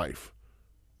pro-life,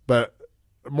 but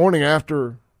morning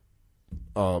after,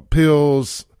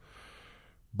 pills,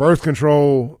 birth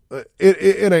control,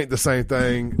 it ain't the same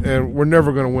thing. And we're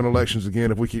never going to win elections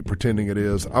again if we keep pretending it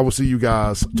is. I will see you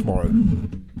guys tomorrow.